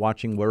also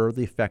watching where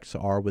the effects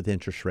are with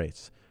interest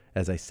rates.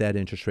 As I said,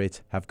 interest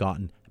rates have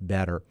gotten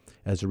better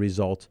as a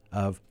result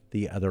of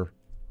the other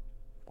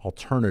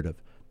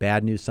alternative.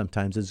 Bad news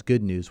sometimes is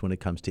good news when it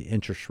comes to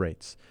interest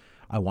rates.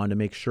 I want to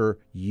make sure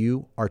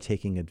you are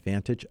taking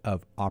advantage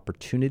of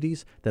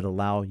opportunities that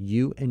allow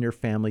you and your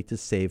family to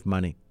save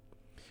money.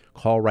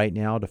 Call right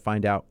now to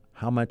find out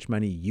how much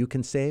money you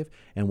can save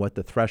and what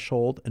the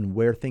threshold and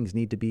where things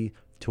need to be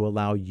to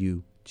allow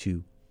you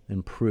to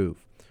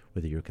improve,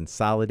 whether you're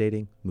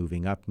consolidating,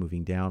 moving up,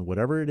 moving down,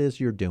 whatever it is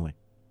you're doing.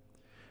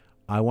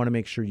 I want to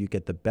make sure you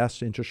get the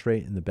best interest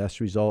rate and the best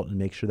result and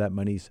make sure that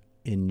money's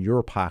in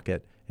your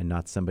pocket and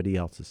not somebody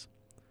else's.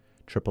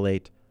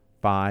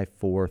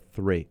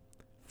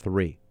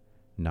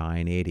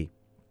 888-543-3980.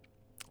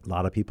 A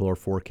lot of people are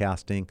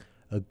forecasting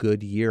a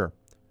good year.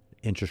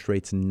 Interest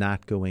rates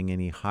not going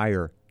any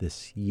higher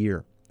this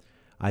year.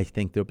 I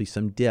think there'll be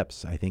some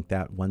dips. I think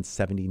that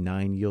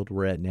 179 yield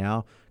we're at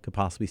now could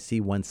possibly see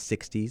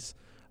 160s.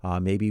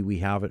 Maybe we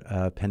have it,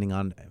 depending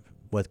on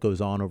what goes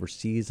on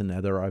overseas and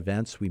other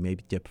events, we may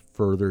dip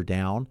further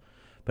down.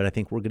 But I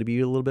think we're going to be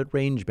a little bit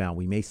range bound.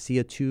 We may see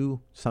a 2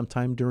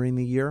 sometime during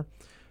the year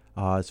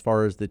as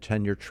far as the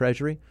 10-year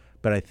Treasury.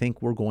 But I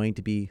think we're going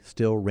to be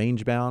still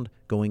range bound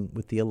going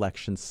with the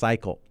election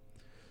cycle.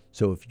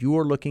 So if you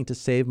are looking to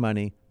save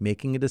money,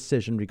 making a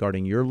decision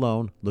regarding your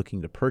loan,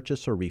 looking to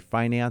purchase or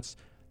refinance,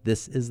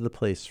 this is the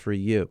place for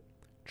you.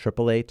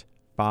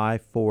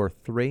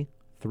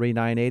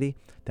 888-543-3980.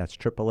 That's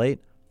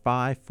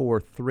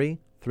 888-543-3980.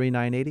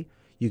 3980.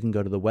 You can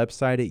go to the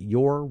website at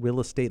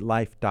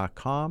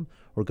yourrealestatelife.com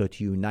or go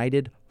to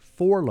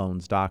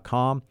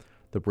unitedforloans.com.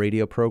 The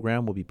radio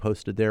program will be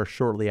posted there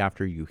shortly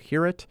after you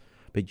hear it,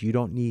 but you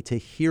don't need to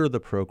hear the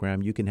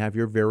program. You can have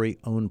your very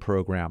own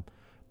program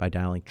by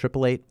dialing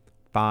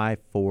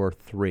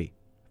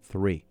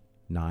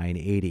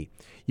 888-543-3980.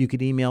 You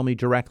can email me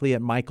directly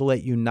at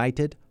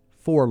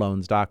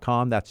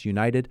michael@unitedforloans.com. That's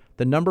United,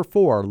 the number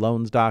 4,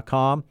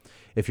 loans.com.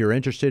 If you're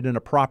interested in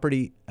a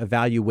property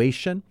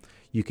evaluation,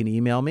 you can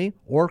email me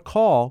or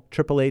call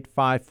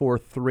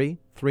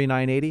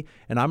 888-543-3980,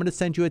 and I'm going to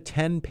send you a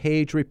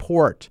 10-page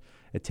report,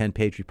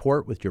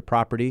 with your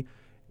property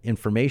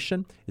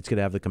information. It's going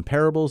to have the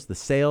comparables, the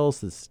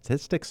sales, the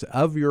statistics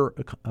of your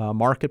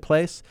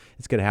marketplace.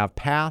 It's going to have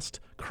past,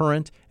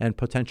 current, and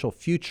potential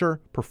future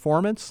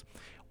performance.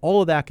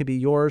 All of that could be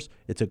yours.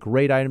 It's a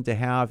great item to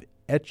have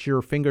at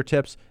your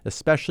fingertips,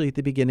 especially at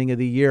the beginning of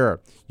the year.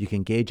 You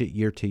can gauge it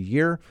year to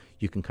year.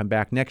 You can come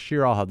back next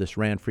year. I'll have this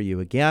ran for you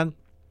again.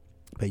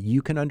 But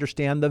you can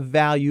understand the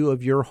value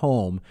of your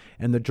home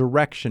and the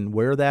direction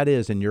where that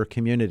is in your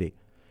community.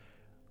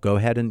 Go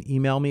ahead and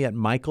email me at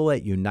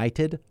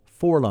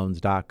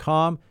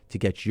michael@unitedforloans.com to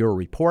get your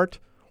report,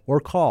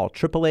 or call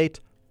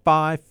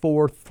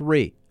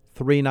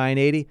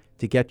 888-543-3980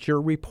 to get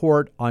your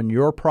report on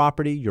your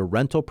property, your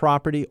rental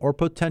property, or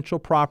potential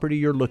property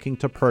you're looking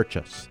to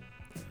purchase.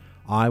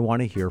 I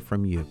want to hear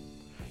from you.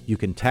 You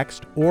can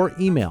text or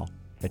email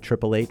at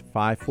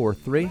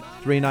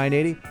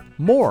 888-543-3980.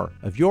 More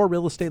of Your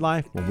Real Estate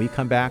Life when we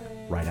come back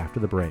right after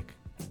the break.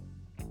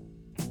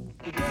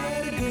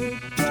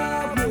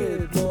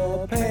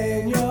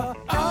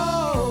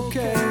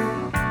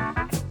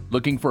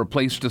 Looking for a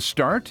place to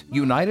start?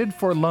 United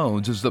for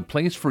Loans is the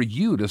place for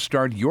you to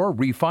start your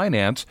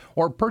refinance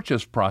or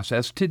purchase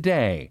process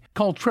today.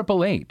 Call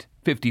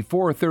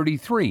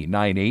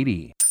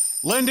 888-543-3980.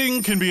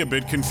 Lending can be a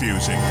bit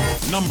confusing.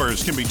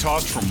 Numbers can be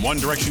tossed from one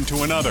direction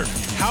to another.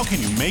 How can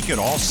you make it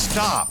all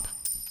stop?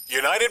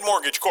 United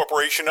Mortgage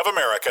Corporation of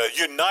America,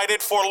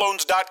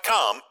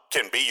 UnitedForLoans.com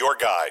can be your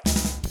guide.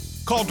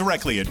 Call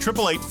directly at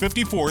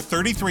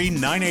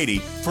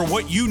 888-543-3980 for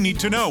what you need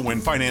to know when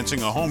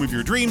financing a home of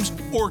your dreams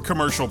or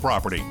commercial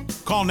property.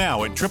 Call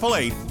now at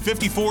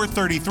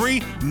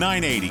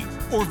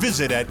 888-543-3980 or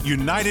visit at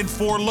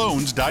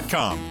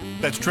UnitedForLoans.com.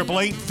 That's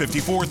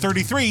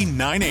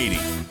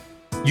 888-543-3980.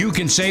 You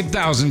can save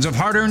thousands of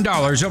hard-earned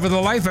dollars over the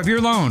life of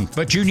your loan,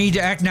 but you need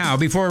to act now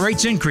before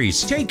rates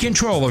increase. Take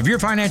control of your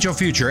financial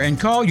future and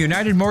call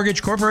United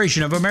Mortgage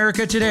Corporation of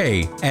America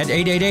today at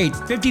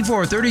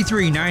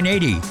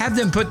 888-543-3980. Have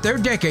them put their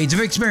decades of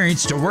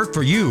experience to work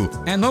for you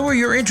and lower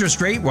your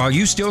interest rate while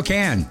you still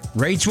can.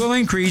 Rates will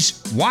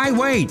increase. Why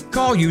wait?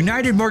 Call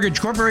United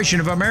Mortgage Corporation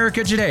of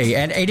America today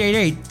at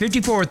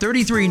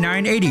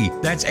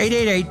 888-543-3980. That's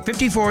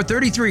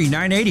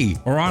 888-543-3980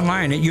 or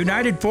online at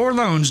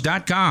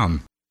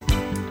UnitedForLoans.com.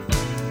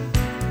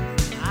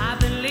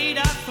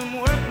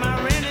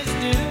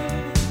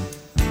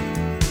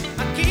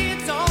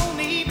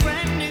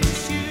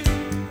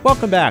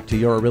 Welcome back to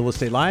Your Real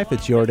Estate Life.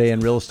 It's your day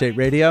in real estate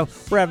radio.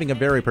 We're having a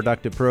very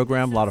productive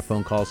program. A lot of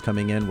phone calls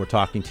coming in. We're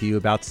talking to you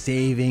about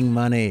saving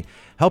money,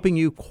 helping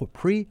you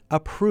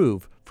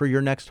pre-approve for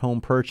your next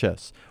home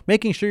purchase,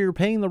 making sure you're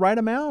paying the right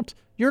amount.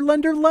 Your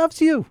lender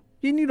loves you.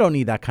 You don't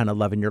need that kind of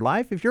love in your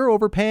life. If you're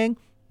overpaying,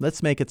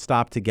 let's make it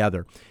stop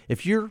together.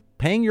 If you're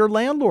paying your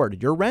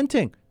landlord, you're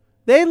renting,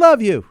 they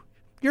love you.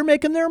 You're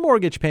making their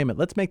mortgage payment.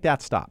 Let's make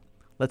that stop.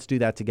 Let's do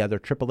that together.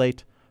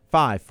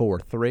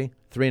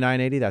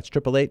 888-543-3980. That's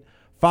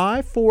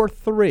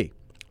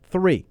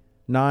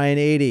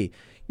 888-543-3980.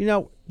 You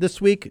know,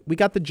 this week we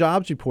got the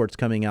jobs reports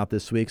coming out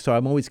this week, so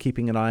I'm always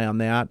keeping an eye on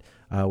that.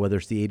 Whether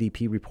it's the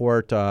ADP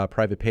report,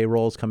 private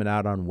payrolls coming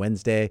out on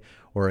Wednesday,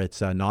 or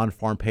it's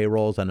non-farm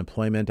payrolls,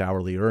 unemployment,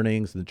 hourly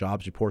earnings, the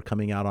jobs report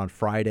coming out on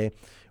Friday.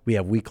 We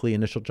have weekly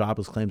initial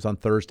jobless claims on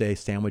Thursday,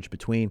 sandwiched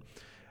between.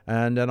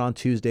 And then on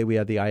Tuesday, we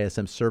have the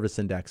ISM Service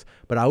Index.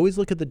 But I always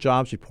look at the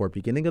jobs report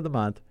beginning of the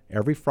month,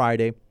 every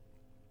Friday,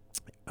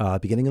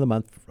 beginning of the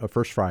month,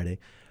 first Friday.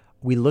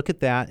 We look at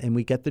that and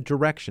we get the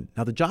direction.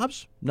 Now, the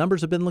jobs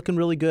numbers have been looking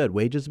really good.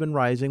 Wages have been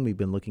rising. We've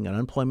been looking at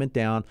unemployment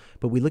down.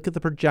 But we look at the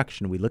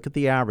projection. We look at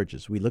the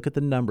averages. We look at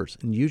the numbers.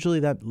 And usually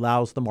that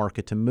allows the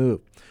market to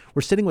move.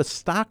 We're sitting with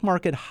stock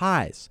market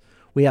highs.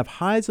 We have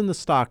highs in the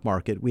stock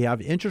market. We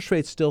have interest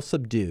rates still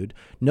subdued.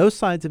 No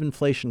signs of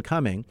inflation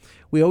coming.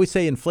 We always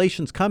say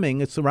inflation's coming.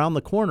 It's around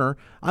the corner.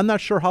 I'm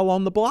not sure how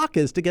long the block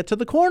is to get to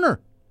the corner.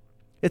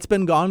 It's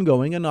been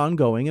ongoing,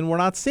 and we're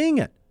not seeing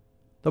it.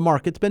 The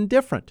market's been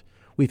different.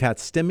 We've had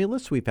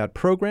stimulus. We've had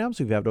programs.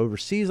 We've had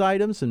overseas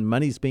items and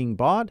money's being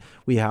bought.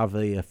 We have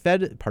the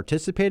Fed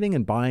participating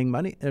and buying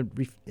money.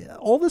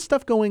 All this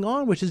stuff going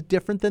on, which is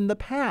different than the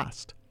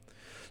past.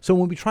 So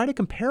when we try to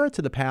compare it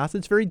to the past,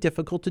 it's very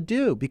difficult to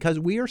do because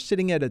we are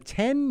sitting at a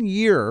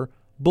 10-year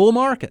bull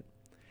market.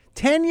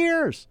 10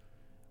 years.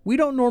 We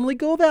don't normally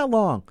go that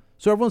long.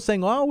 So everyone's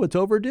saying, oh, it's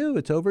overdue.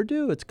 It's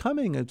overdue. It's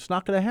coming. It's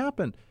not going to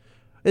happen.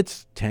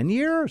 It's 10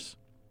 years.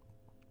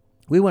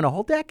 We went a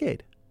whole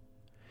decade.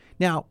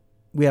 Now,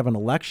 we have an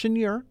election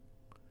year.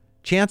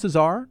 Chances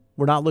are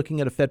we're not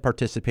looking at a Fed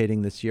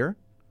participating this year,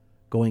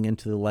 going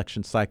into the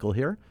election cycle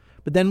here.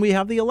 But then we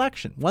have the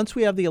election. Once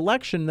we have the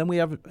election, then we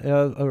have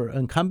an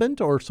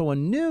incumbent or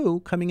someone new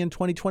coming in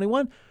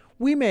 2021.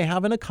 We may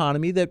have an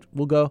economy that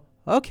will go,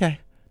 okay,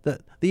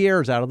 the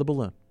air is out of the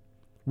balloon.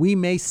 We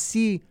may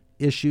see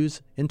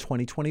issues in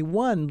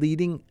 2021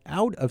 leading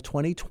out of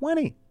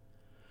 2020.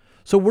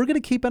 So we're going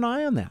to keep an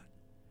eye on that.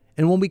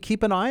 And when we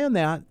keep an eye on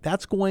that,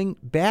 that's going,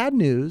 bad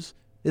news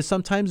is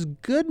sometimes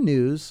good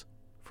news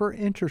for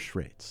interest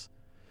rates.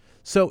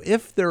 So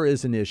if there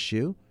is an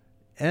issue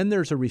and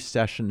there's a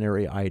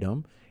recessionary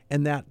item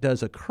and that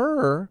does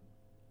occur,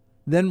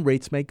 then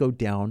rates may go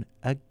down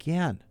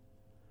again.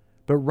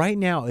 But right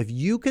now, if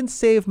you can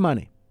save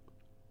money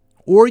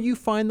or you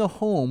find the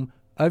home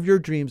of your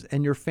dreams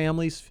and your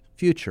family's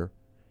future,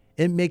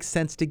 it makes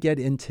sense to get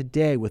in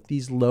today with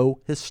these low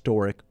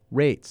historic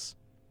rates.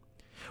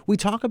 We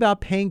talk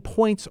about paying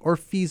points or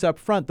fees up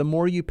front. The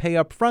more you pay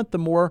up front, the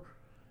more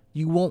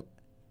you won't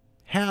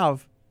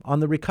have on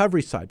the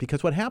recovery side.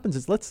 Because what happens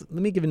is, let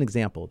me give an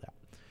example of that.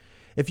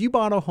 If you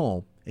bought a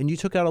home and you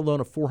took out a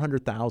loan of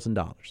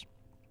 $400,000,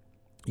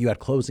 you had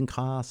closing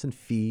costs and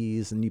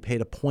fees, and you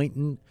paid a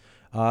point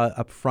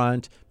up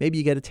front. Maybe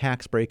you get a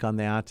tax break on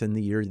that in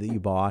the year that you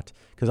bought,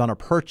 because on a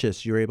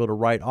purchase, you're able to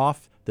write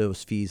off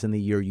those fees in the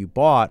year you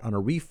bought. On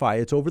a refi,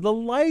 it's over the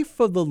life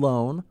of the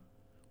loan,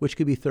 which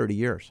could be 30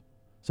 years.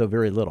 So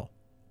very little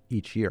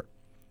each year.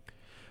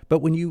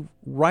 But when you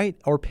write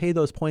or pay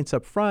those points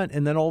up front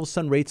and then all of a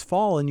sudden rates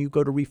fall and you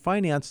go to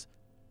refinance,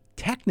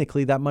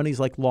 technically that money's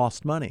like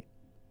lost money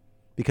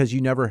because you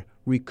never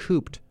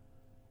recouped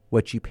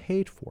what you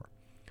paid for.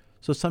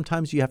 So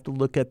sometimes you have to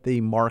look at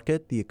the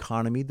market, the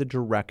economy, the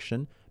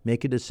direction,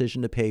 make a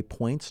decision to pay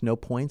points, no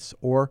points,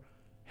 or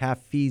have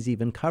fees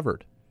even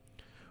covered.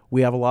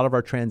 We have a lot of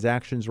our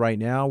transactions right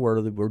now where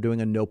we're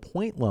doing a no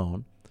point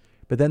loan,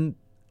 but then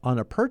on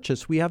a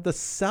purchase, we have the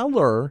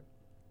seller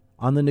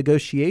on the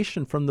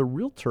negotiation from the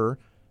realtor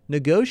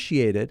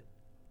negotiated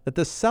that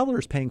the seller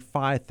is paying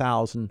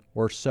 $5,000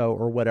 or so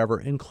or whatever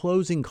in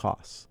closing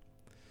costs.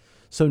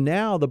 So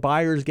now the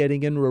buyer is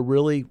getting into a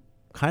really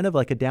kind of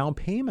like a down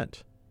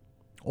payment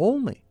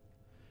only.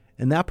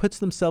 And that puts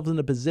themselves in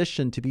a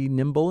position to be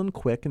nimble and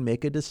quick and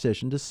make a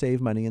decision to save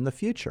money in the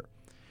future.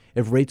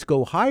 If rates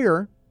go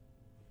higher,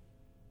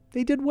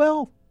 they did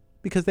well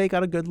because they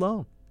got a good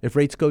loan. If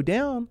rates go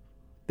down,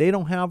 they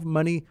don't have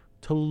money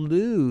to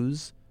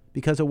lose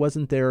because it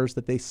wasn't theirs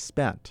that they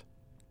spent.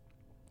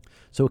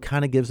 So it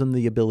kind of gives them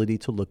the ability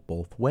to look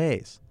both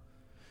ways.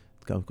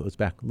 It goes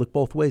back, look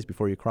both ways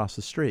before you cross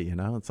the street,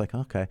 It's like,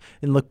 okay,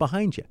 and look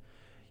behind you.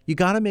 You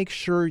got to make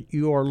sure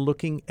you are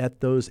looking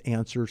at those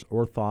answers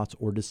or thoughts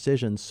or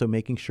decisions, so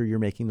making sure you're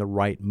making the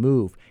right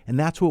move. And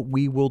that's what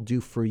we will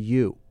do for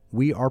you.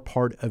 We are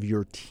part of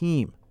your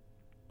team.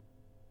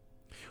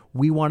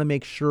 We want to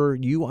make sure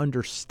you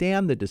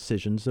understand the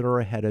decisions that are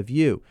ahead of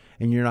you,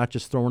 and you're not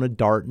just throwing a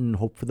dart and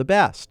hope for the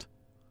best.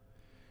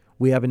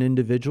 We have an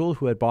individual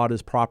who had bought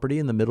his property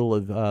in the middle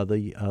of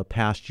the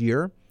past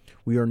year.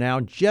 We are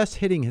now just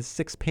hitting his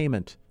sixth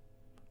payment.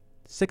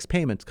 6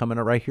 payments coming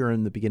out right here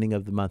in the beginning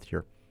of the month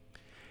here.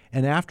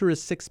 And after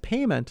his sixth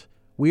payment,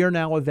 we are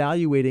now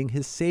evaluating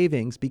his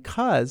savings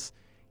because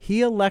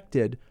he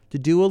elected to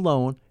do a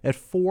loan at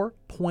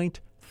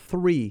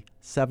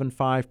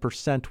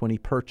 4.375% when he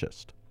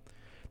purchased.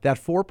 That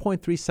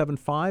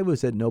 4.375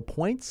 was at no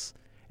points.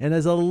 And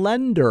as a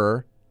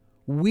lender,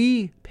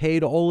 we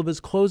paid all of his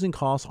closing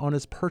costs on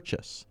his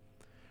purchase.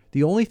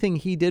 The only thing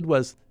he did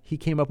was he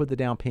came up with the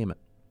down payment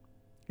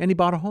and he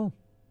bought a home.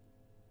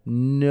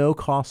 No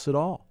costs at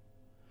all.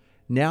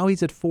 Now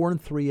he's at 4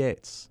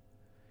 3/8.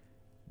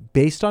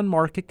 Based on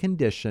market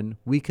condition,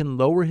 we can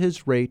lower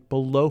his rate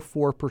below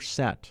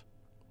 4%.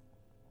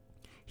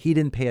 He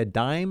didn't pay a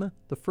dime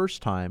the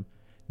first time.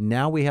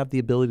 Now we have the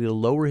ability to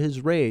lower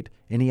his rate,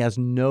 and he has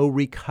no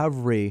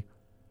recovery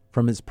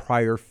from his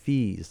prior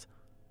fees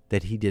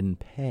that he didn't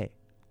pay.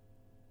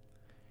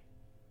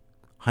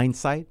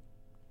 Hindsight,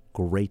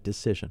 great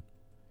decision.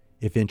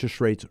 If interest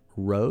rates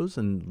rose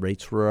and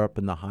rates were up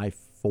in the high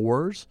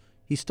 4s,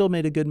 he still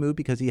made a good move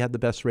because he had the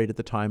best rate at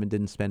the time and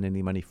didn't spend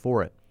any money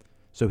for it.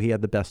 So he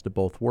had the best of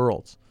both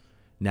worlds.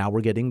 Now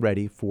we're getting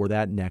ready for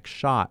that next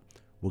shot.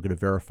 We're going to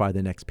verify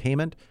the next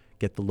payment,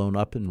 get the loan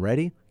up and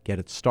ready, get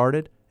it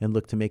started, and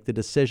look to make the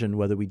decision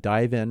whether we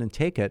dive in and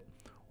take it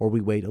or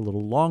we wait a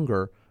little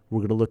longer.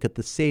 We're going to look at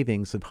the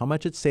savings of how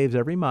much it saves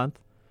every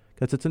month,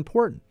 because it's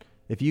important.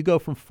 If you go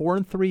from 4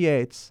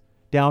 3/8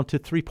 down to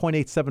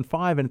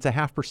 3.875 and it's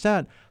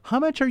 0.5%, how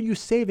much are you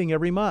saving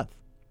every month?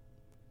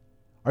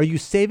 Are you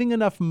saving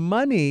enough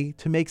money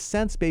to make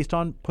sense based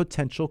on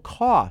potential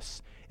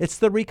costs? It's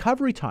the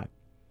recovery time.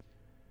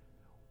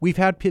 We've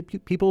had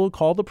people who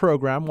call the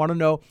program, want to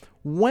know,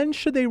 when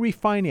should they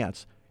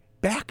refinance?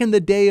 Back in the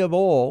day of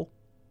old,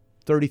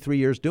 33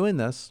 years doing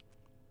this,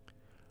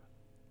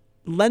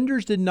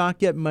 lenders did not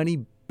get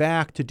money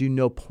back to do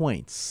no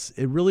points.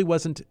 It really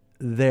wasn't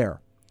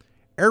there.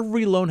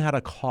 Every loan had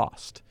a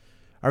cost.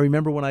 I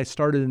remember when I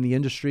started in the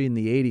industry in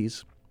the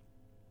 80s,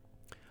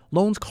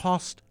 Loans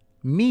cost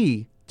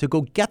me to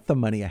go get the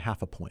money a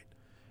half a point.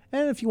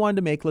 And if you wanted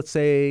to make, let's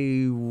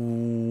say,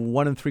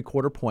 1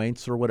 3/4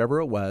 points or whatever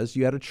it was,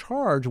 you had to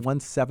charge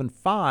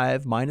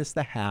 175 minus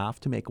the half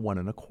to make 1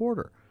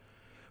 1/4.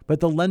 But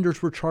the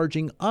lenders were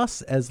charging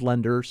us as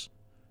lenders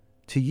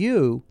to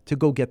you to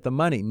go get the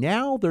money.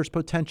 Now there's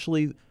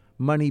potentially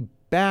money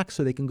back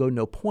so they can go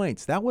no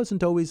points. That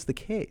wasn't always the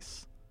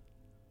case.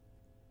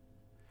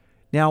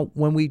 Now,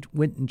 when we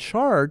went and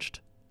charged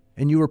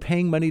and you were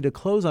paying money to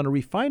close on a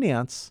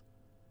refinance,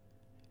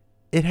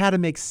 it had to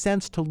make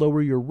sense to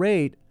lower your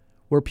rate,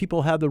 where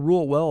people had the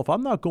rule, well, if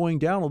I'm not going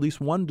down at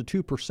least 1 to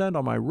 2%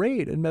 on my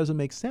rate, it doesn't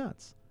make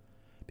sense,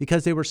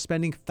 because they were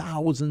spending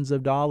thousands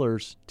of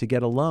dollars to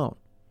get a loan.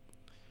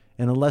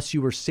 And unless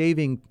you were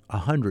saving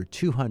 100,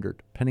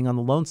 200, depending on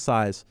the loan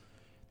size,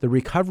 the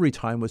recovery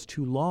time was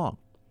too long.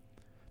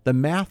 The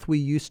math we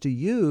used to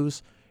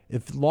use,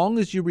 as long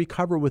as you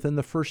recover within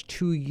the first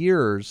 2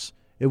 years,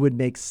 it would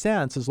make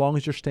sense as long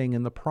as you're staying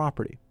in the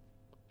property.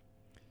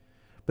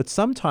 But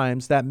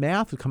sometimes that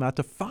math would come out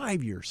to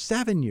 5 years,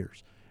 7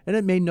 years, and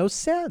it made no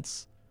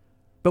sense.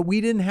 But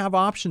we didn't have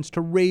options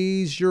to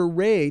raise your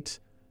rate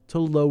to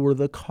lower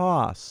the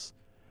costs.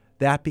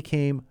 That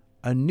became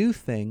a new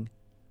thing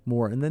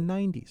more in the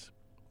 90s.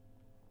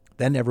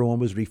 Then everyone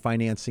was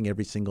refinancing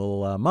every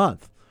single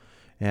month.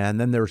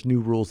 And then there's new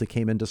rules that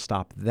came in to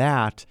stop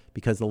that,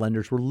 because the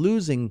lenders were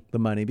losing the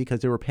money because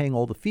they were paying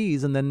all the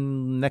fees, and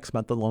then next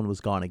month the loan was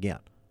gone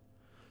again.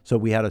 So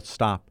we had to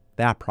stop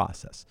that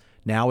process.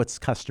 Now it's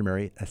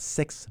customary, a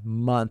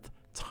 6-month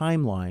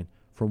timeline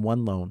from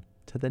one loan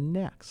to the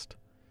next.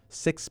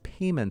 6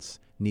 payments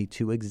need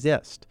to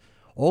exist.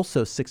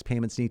 Also, 6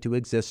 payments need to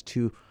exist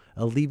to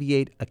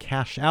alleviate a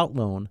cash out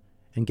loan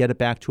and get it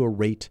back to a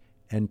rate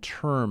and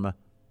term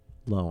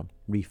loan,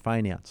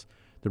 refinance.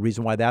 The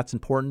reason why that's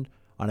important,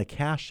 on a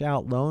cash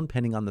out loan,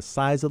 depending on the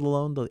size of the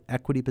loan, the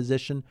equity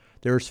position,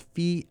 there's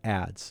fee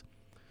adds.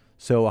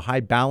 So a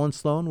high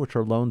balance loan, which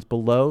are loans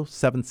below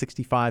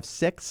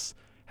 765.6,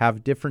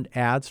 have different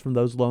adds from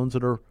those loans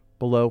that are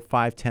below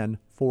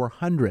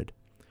 510,400.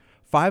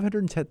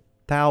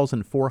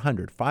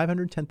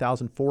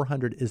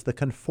 510,400 is the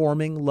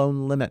conforming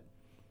loan limit.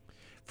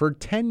 For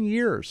 10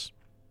 years,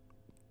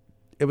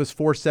 it was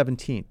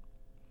 417.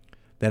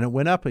 Then it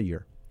went up a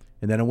year,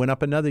 and then it went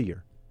up another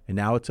year, and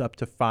now it's up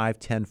to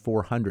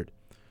 510,400.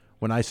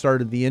 When I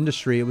started the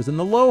industry, it was in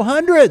the low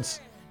hundreds.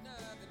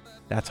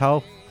 That's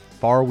how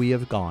far we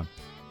have gone.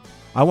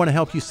 I want to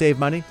help you save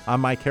money.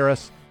 I'm Mike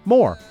Harris.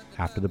 More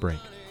after the break.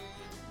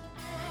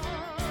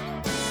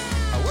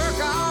 I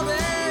work all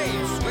day,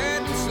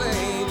 sweat and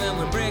slave, and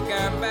we break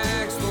our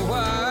backs for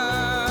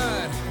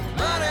what?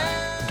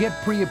 Money!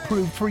 Get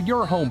pre-approved for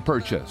your home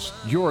purchase.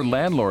 Your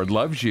landlord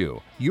loves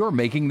you. You're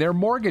making their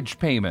mortgage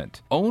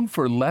payment. Own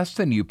for less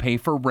than you pay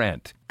for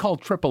rent. Call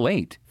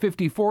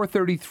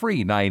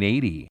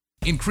 888-5433-980.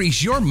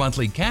 Increase your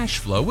monthly cash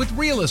flow with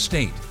real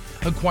estate.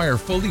 Acquire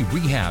fully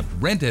rehabbed,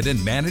 rented,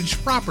 and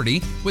managed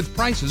property with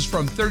prices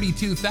from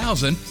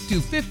 $32,000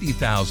 to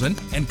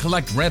 $50,000 and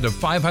collect rent of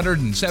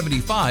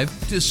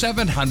 $575 to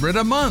 $700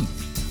 a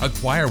month.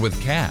 Acquire with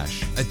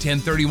cash, a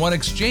 1031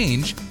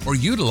 exchange, or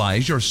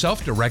utilize your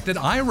self-directed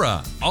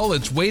IRA. All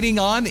it's waiting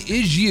on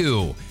is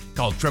you.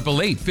 Call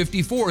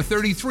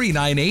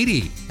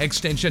 888-5433-980,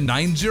 extension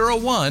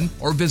 901,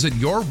 or visit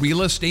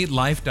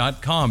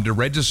yourrealestatelife.com to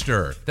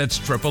register. That's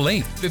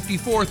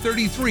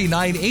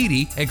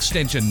 888-5433-980,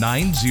 extension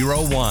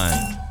 901.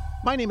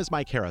 My name is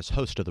Mike Harris,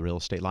 host of The Real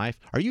Estate Life.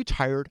 Are you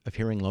tired of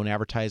hearing loan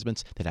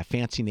advertisements that have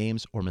fancy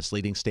names or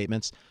misleading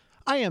statements?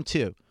 I am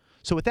too.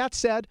 So with that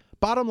said,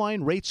 bottom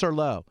line, rates are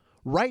low.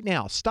 Right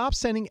now, stop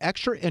sending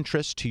extra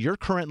interest to your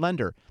current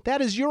lender. That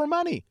is your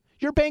money.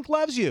 Your bank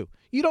loves you.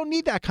 You don't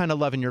need that kind of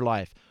love in your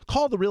life.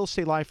 Call The Real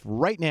Estate Life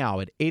right now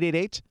at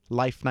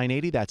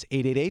 888-LIFE-980. That's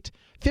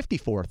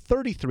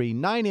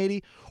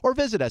 888-5433-980. Or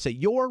visit us at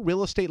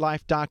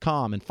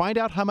yourrealestatelife.com and find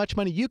out how much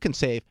money you can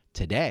save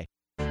today.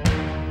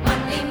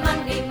 Money,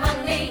 money,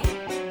 money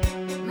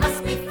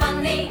must be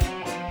funny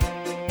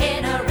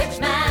in a rich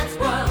man's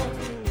world.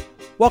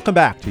 Welcome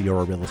back to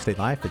Your Real Estate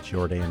Life. It's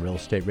your day in real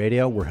estate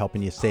radio. We're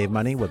helping you save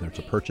money, whether it's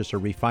a purchase or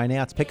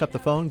refinance. Pick up the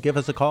phone, give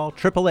us a call,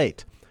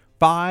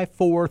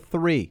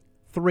 888-543-3980.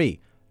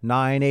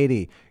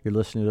 You're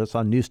listening to us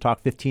on News Talk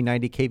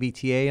 1590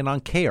 KVTA and on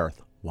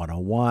K-Earth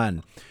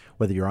 101.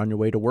 Whether you're on your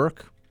way to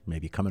work,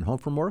 maybe coming home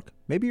from work,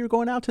 maybe you're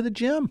going out to the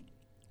gym.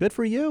 Good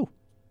for you.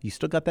 You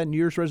still got that New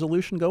Year's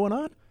resolution going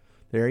on?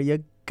 There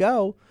you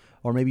go.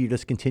 Or maybe you're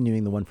just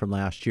continuing the one from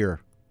last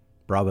year.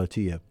 Bravo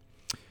to you.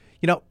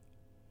 You know,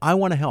 I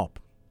want to help.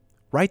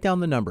 Write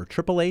down the number,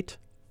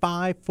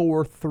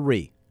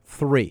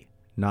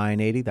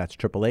 888-543-3980. That's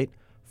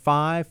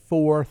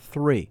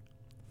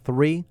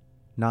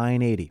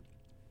 888-543-3980.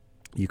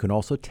 You can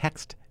also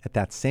text at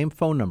that same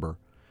phone number.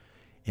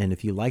 And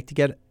if you'd like to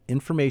get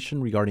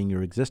information regarding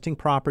your existing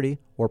property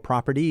or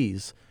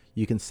properties,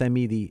 you can send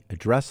me the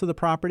address of the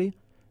property,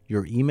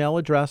 your email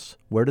address,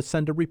 where to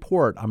send a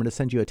report. I'm going to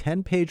send you a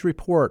 10-page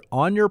report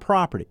on your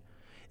property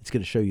It's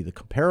going to show you the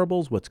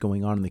comparables, what's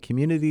going on in the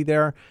community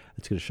there.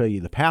 It's going to show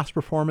you the past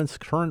performance,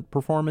 current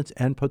performance,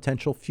 and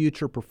potential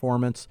future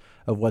performance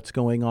of what's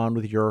going on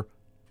with your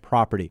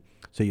property.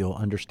 So you'll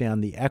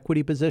understand the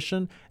equity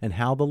position and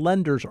how the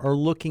lenders are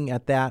looking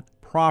at that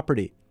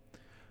property.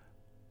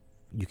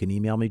 You can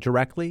email me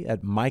directly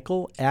at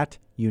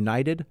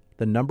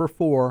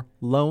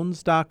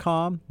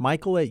michael@united4loans.com,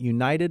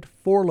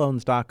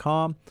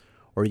 michael@united4loans.com,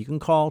 or you can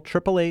call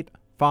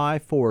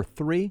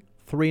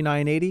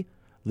 888-543-3980.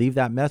 Leave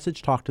that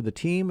message. Talk to the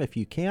team if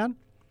you can.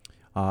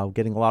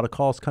 Getting a lot of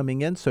calls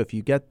coming in, so if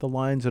you get the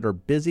lines that are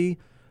busy,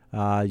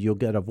 you'll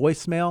get a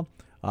voicemail.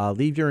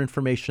 Leave your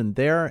information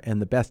there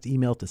and the best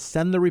email to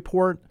send the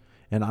report,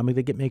 and I'm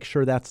going to make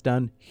sure that's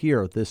done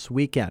here this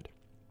weekend.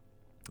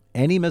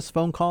 Any missed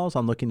phone calls,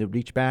 I'm looking to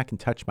reach back and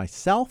touch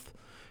myself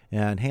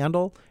and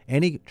handle.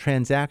 Any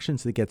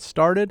transactions that get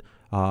started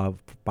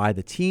by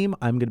the team,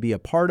 I'm going to be a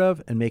part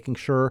of and making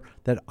sure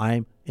that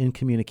I'm in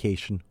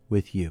communication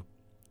with you.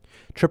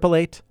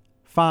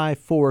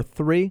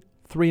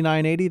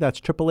 888-543-3980.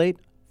 That's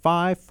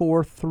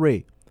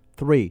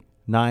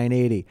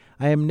 888-543-3980.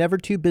 I am never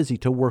too busy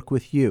to work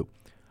with you.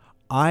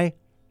 I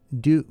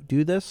do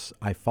this.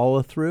 I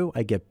follow through.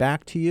 I get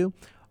back to you.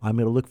 I'm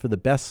going to look for the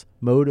best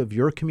mode of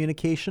your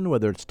communication,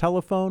 whether it's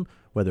telephone,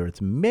 whether it's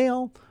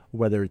mail,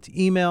 whether it's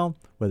email,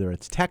 whether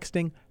it's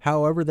texting,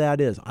 however that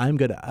is. I'm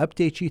going to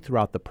update you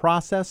throughout the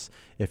process.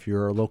 If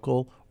you're a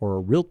local or a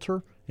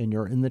realtor and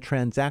you're in the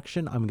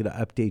transaction, I'm going to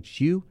update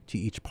you to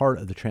each part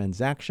of the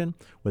transaction.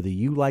 Whether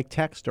you like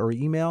text or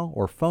email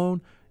or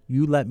phone,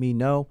 you let me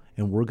know,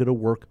 and we're going to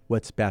work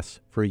what's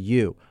best for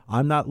you.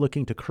 I'm not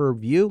looking to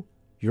curve you.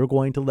 You're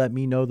going to let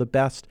me know the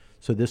best,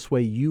 so this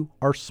way you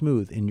are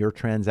smooth in your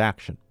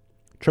transaction.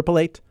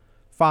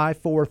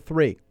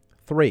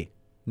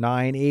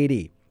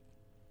 888-543-3980.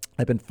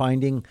 I've been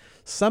finding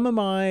some of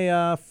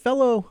my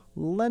fellow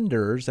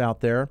lenders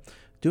out there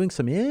doing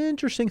some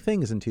interesting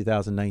things in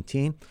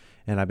 2019,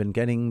 and I've been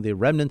getting the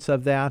remnants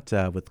of that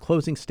with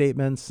closing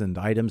statements and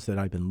items that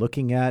I've been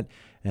looking at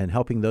and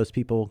helping those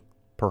people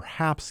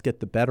perhaps get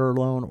the better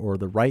loan or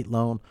the right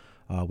loan.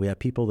 We have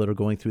people that are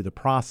going through the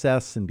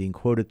process and being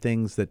quoted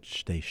things that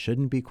they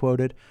shouldn't be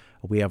quoted.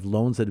 We have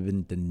loans that have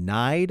been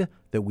denied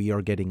that we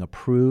are getting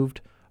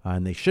approved,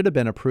 and they should have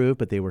been approved,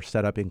 but they were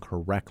set up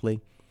incorrectly,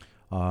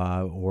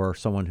 or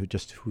someone who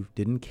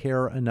didn't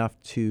care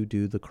enough to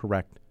do the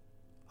correct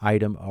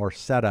item or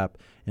setup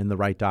in the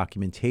right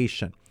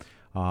documentation.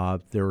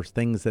 There are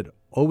things that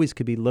always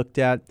could be looked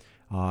at.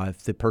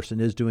 If the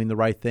person is doing the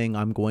right thing,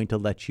 I'm going to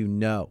let you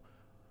know.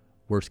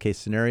 Worst case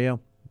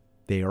scenario,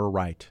 they are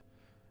right.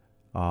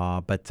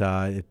 But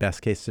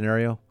best case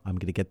scenario, I'm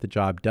going to get the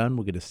job done.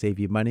 We're going to save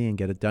you money and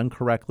get it done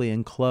correctly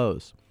and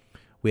close.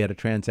 We had a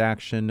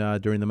transaction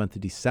during the month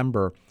of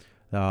December.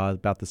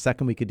 About the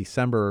second week of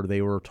December,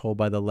 they were told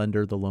by the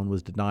lender the loan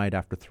was denied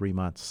after 3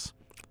 months.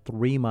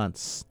 3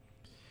 months.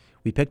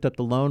 We picked up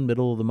the loan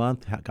middle of the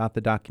month, got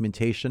the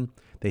documentation.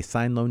 They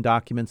signed loan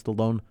documents. The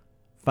loan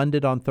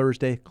funded on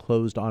Thursday,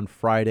 closed on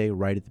Friday,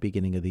 right at the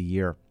beginning of the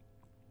year.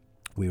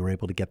 We were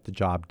able to get the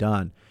job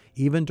done,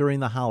 even during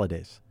the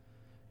holidays.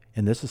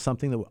 And this is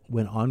something that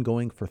went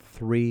ongoing for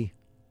 3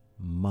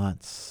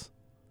 months.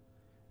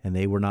 And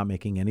they were not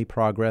making any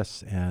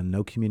progress and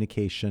no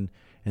communication.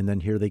 And then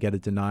here they get a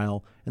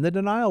denial. And the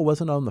denial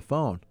wasn't on the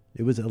phone.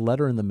 It was a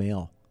letter in the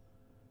mail.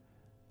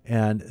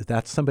 And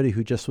that's somebody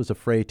who just was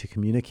afraid to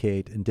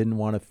communicate and didn't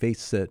want to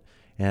face it.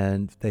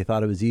 And they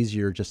thought it was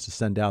easier just to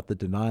send out the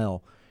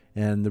denial.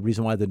 And the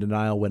reason why the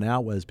denial went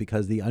out was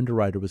because the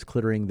underwriter was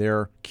clearing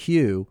their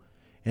queue,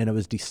 and it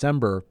was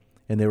December,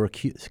 and they were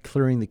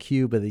clearing the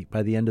queue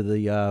by the end of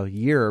the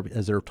year,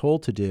 as they're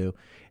told to do.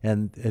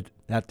 And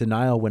that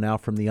denial went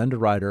out from the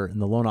underwriter,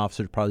 and the loan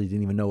officer probably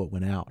didn't even know it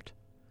went out.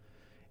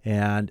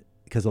 And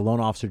because the loan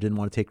officer didn't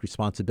want to take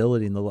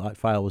responsibility, and the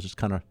file was just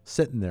kind of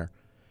sitting there.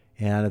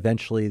 And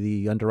eventually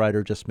the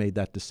underwriter just made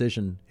that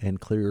decision and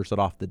clears it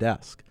off the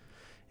desk.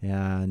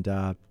 And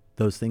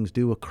those things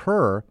do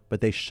occur,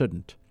 but they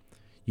shouldn't.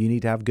 You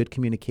need to have good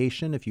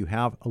communication. If you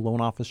have a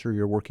loan officer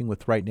you're working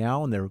with right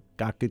now and they've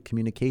got good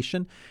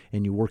communication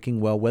and you're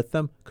working well with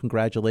them,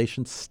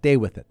 congratulations, stay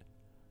with it.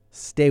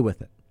 Stay with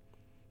it.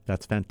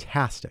 That's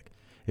fantastic.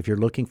 If you're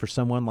looking for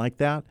someone like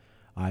that,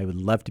 I would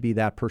love to be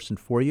that person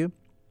for you.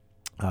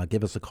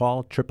 Give us a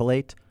call,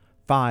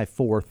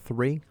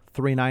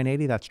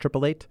 888-543-3980. That's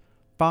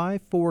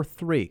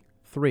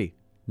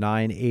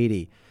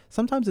 888-543-3980.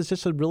 Sometimes it's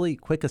just a really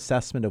quick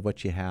assessment of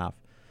what you have.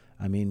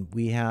 I mean,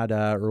 we had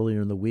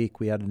earlier in the week,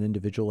 we had an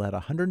individual who had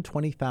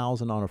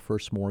 $120,000 on a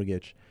first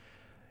mortgage.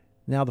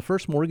 Now, the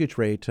first mortgage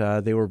rate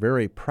they were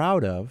very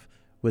proud of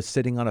was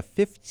sitting on a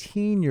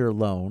 15-year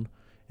loan,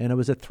 and it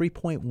was at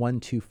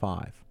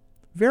 3.125.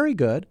 Very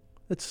good.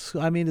 I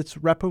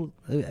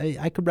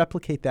could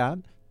replicate that,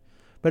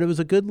 but it was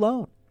a good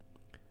loan.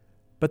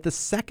 But the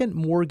second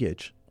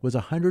mortgage was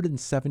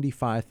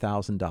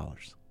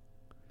 $175,000.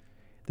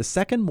 The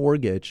second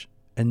mortgage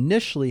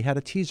initially had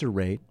a teaser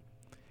rate,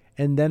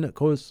 and then it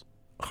goes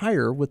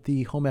higher with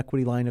the home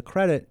equity line of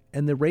credit,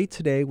 and the rate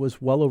today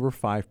was well over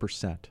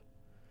 5%.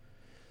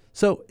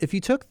 So if you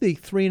took the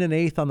 3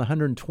 1/8 on the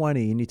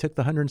 120 and you took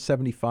the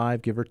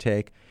 175, give or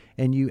take,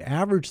 and you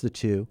average the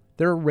two,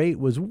 their rate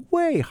was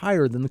way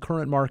higher than the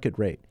current market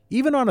rate,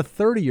 even on a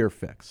 30-year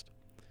fixed.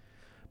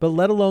 But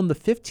let alone the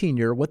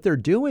 15-year, what they're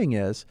doing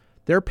is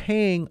they're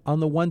paying on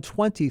the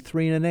 120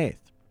 3 1/8.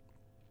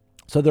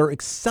 So they're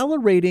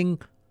accelerating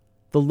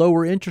the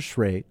lower interest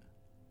rate,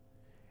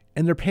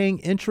 and they're paying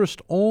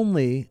interest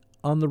only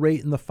on the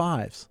rate in the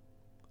 5s.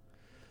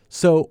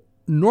 So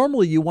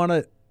normally you want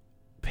to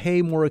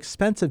pay more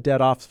expensive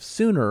debt off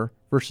sooner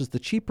versus the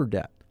cheaper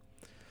debt.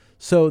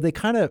 So they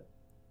kind of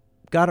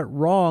got it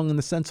wrong in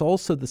the sense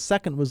also the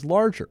second was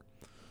larger.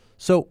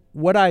 So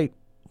what I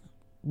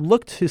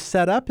looked to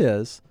set up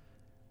is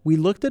we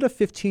looked at a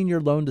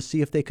 15-year loan to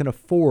see if they can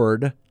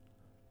afford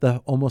the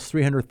almost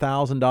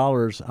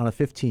 $300,000 on a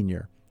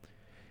 15-year.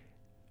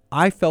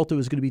 I felt it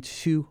was going to be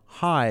too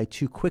high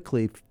too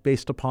quickly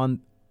based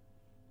upon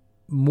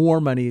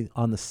more money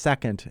on the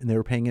second, and they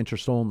were paying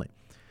interest only.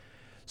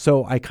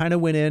 So I kind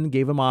of went in,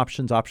 gave them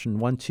options, option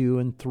 1, 2,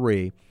 and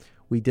 3.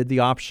 We did the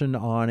option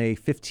on a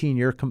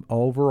 15-year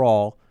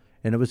overall,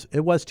 and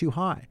it was too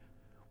high.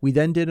 We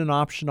then did an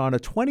option on a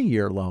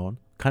 20-year loan,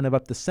 kind of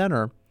up the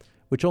center,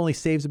 which only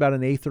saves about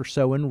an eighth or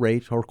so in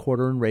rate or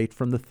quarter in rate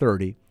from the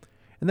 30.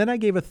 And then I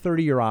gave a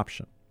 30-year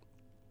option.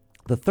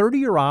 The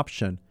 30-year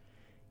option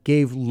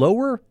gave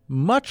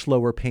much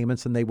lower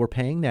payments than they were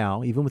paying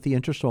now, even with the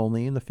interest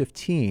only in the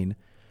 15.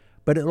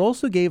 But it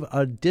also gave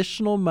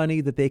additional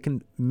money that they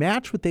can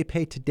match what they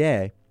pay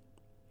today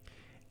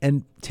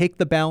and take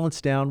the balance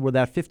down where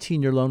that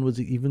 15-year loan was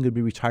even going to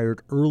be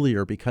retired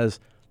earlier because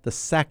the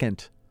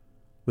second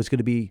was going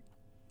to be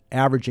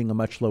averaging a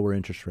much lower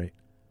interest rate.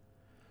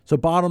 So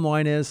bottom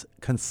line is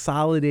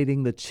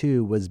consolidating the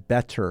two was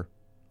better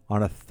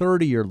on a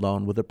 30-year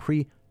loan with a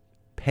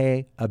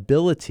prepay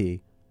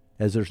ability,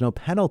 as there's no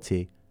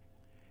penalty,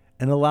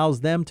 and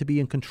allows them to be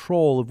in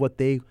control of what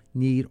they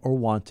need or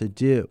want to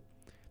do.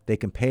 They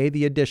can pay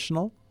the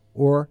additional,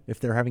 or if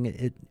they're having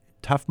a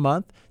tough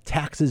month,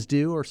 taxes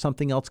due, or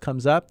something else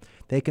comes up,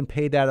 they can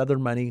pay that other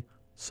money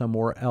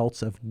somewhere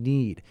else of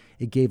need.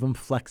 It gave them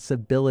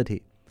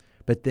flexibility,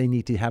 but they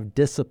need to have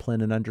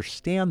discipline and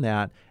understand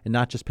that and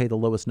not just pay the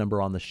lowest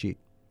number on the sheet.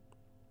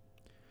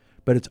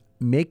 But it's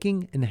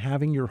making and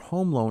having your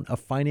home loan a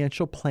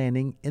financial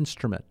planning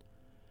instrument,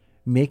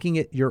 making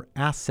it your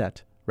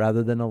asset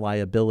rather than a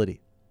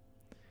liability.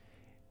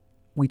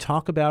 We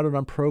talk about it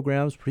on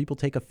programs. People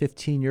take a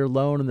 15-year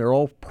loan and they're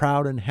all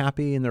proud and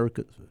happy. And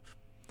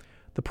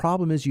the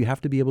problem is you have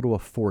to be able to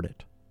afford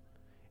it.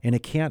 And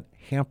it can't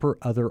hamper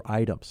other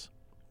items.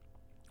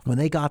 When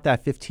they got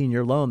that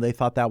 15-year loan, they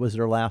thought that was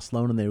their last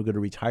loan and they were going to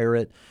retire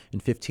it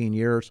in 15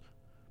 years.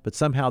 But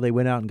somehow they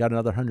went out and got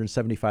another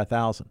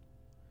 $175,000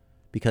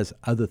 because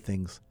other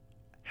things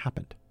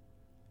happened.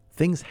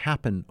 Things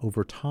happen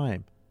over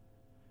time.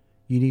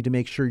 You need to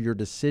make sure your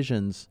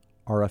decisions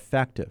are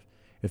effective.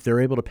 If they're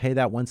able to pay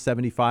that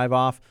 $175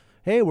 off,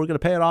 hey, we're going to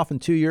pay it off in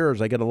 2 years.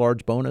 I get a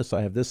large bonus.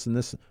 I have this and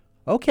this.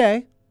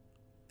 Okay,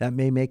 that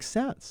may make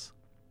sense.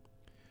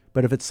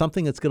 But if it's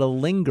something that's going to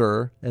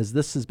linger, as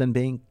this has been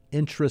being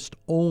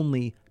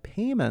interest-only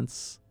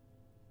payments,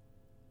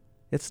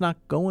 it's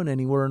not going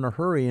anywhere in a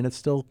hurry, and it's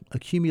still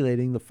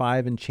accumulating the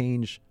 5 and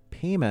change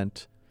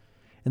payment.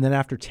 And then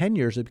after 10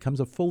 years, it becomes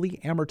a fully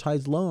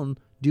amortized loan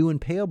due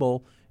and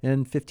payable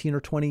in 15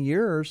 or 20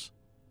 years.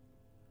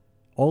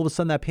 All of a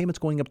sudden, that payment's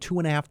going up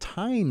 2.5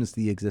 times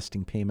the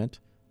existing payment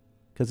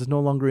because it's no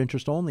longer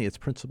interest only. It's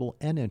principal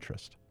and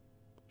interest.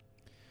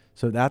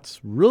 So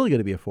that's really going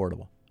to be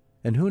affordable.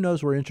 And who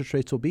knows where interest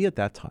rates will be at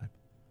that time.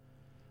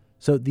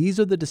 So these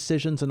are the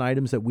decisions and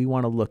items that we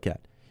want to look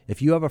at.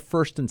 If you have a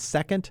first and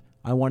second,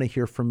 I want to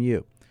hear from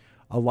you.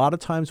 A lot of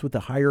times with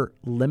the higher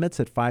limits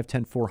at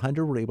 510,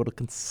 400, we're able to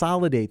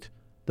consolidate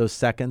those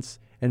seconds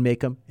and make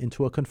them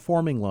into a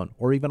conforming loan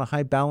or even a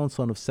high balance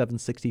loan of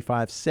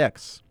 765,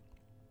 6.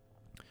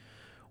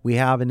 We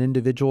have an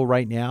individual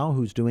right now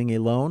who's doing a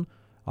loan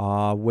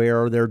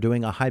where they're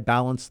doing a high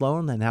balance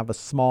loan and have a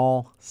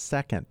small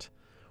second.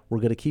 We're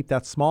going to keep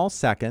that small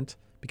second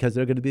because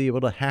they're going to be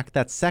able to hack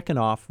that second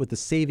off with the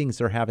savings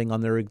they're having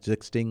on their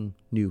existing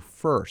new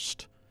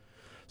first.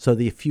 So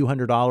the few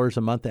 $100s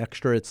a month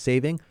extra it's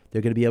saving,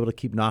 they're going to be able to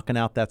keep knocking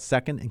out that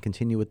second and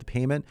continue with the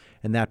payment,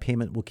 and that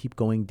payment will keep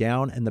going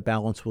down and the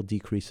balance will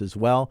decrease as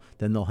well.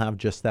 Then they'll have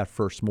just that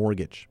first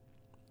mortgage.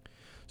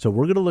 So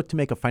we're going to look to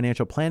make a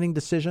financial planning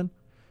decision.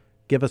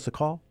 Give us a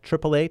call,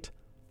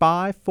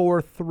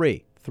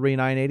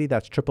 888-543-3980.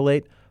 That's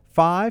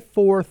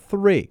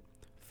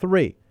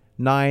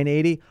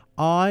 888-543-3980.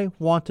 I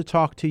want to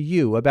talk to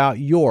you about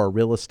your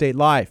real estate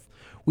life.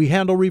 We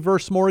handle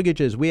reverse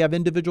mortgages. We have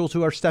individuals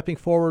who are stepping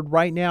forward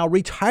right now,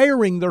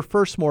 retiring their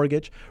first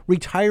mortgage,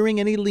 retiring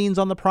any liens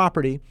on the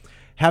property,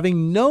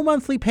 having no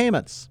monthly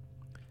payments.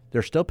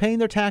 They're still paying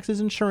their taxes,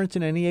 insurance,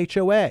 and any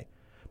HOA,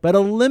 but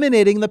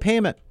eliminating the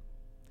payment.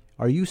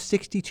 Are you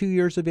 62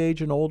 years of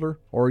age and older,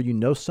 or you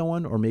know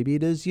someone, or maybe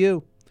it is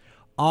you?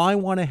 I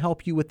want to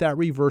help you with that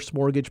reverse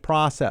mortgage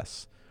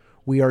process.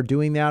 We are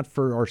doing that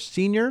for our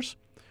seniors.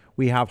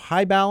 We have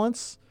high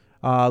balance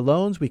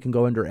loans. We can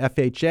go under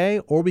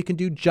FHA, or we can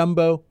do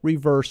jumbo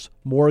reverse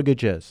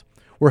mortgages.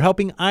 We're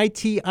helping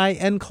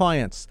ITIN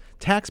clients,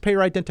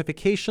 taxpayer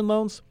identification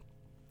loans.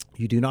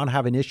 You do not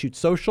have an issued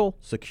social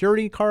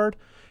security card.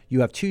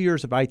 You have 2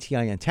 years of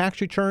ITIN tax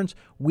returns.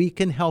 We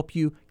can help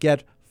you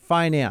get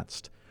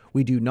financed.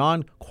 We do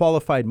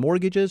non-qualified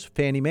mortgages,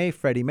 Fannie Mae,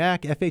 Freddie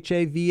Mac,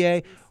 FHA,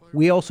 VA.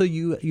 We also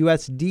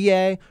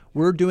USDA.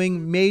 We're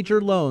doing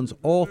major loans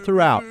all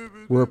throughout.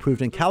 We're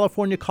approved in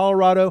California,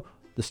 Colorado,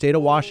 the state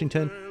of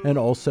Washington, and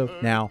also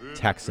now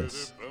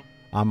Texas.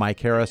 I'm Mike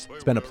Harris.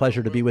 It's been a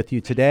pleasure to be with you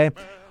today.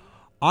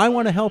 I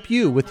want to help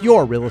you with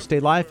your real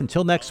estate life.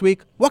 Until next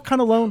week, what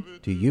kind of loan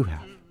do you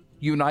have?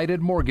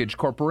 United Mortgage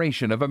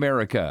Corporation of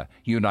America,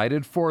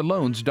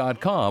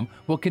 UnitedForLoans.com,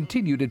 will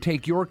continue to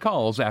take your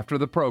calls after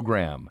the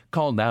program.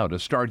 Call now to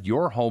start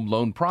your home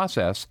loan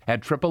process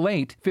at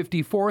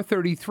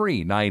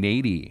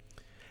 888-5433-980.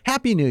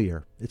 Happy New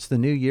Year. It's the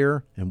new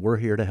year, and we're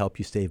here to help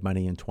you save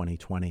money in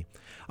 2020.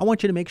 I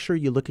want you to make sure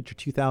you look at your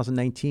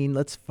 2019.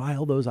 Let's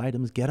file those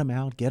items, get them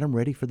out, get them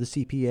ready for the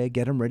CPA,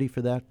 get them ready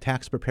for that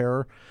tax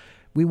preparer.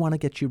 We want to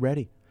get you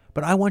ready.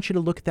 But I want you to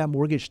look at that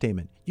mortgage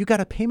statement. You got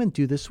a payment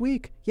due this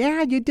week.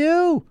 Yeah, you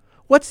do.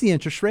 What's the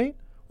interest rate?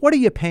 What are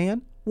you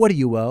paying? What do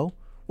you owe?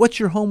 What's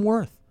your home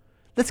worth?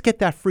 Let's get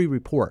that free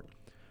report.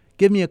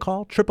 Give me a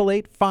call,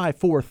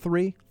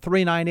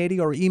 888-543-3980,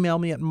 or email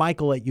me at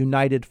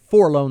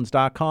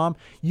michael@unitedforloans.com.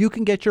 You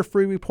can get your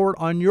free report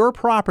on your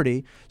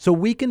property so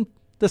we can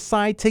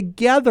decide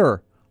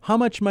together how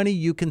much money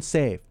you can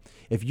save.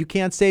 If you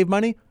can't save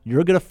money,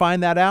 you're going to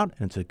find that out,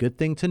 and it's a good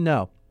thing to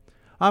know.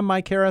 I'm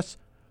Mike Harris.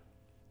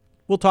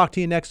 We'll talk to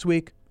you next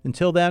week.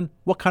 Until then,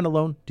 what kind of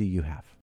loan do you have?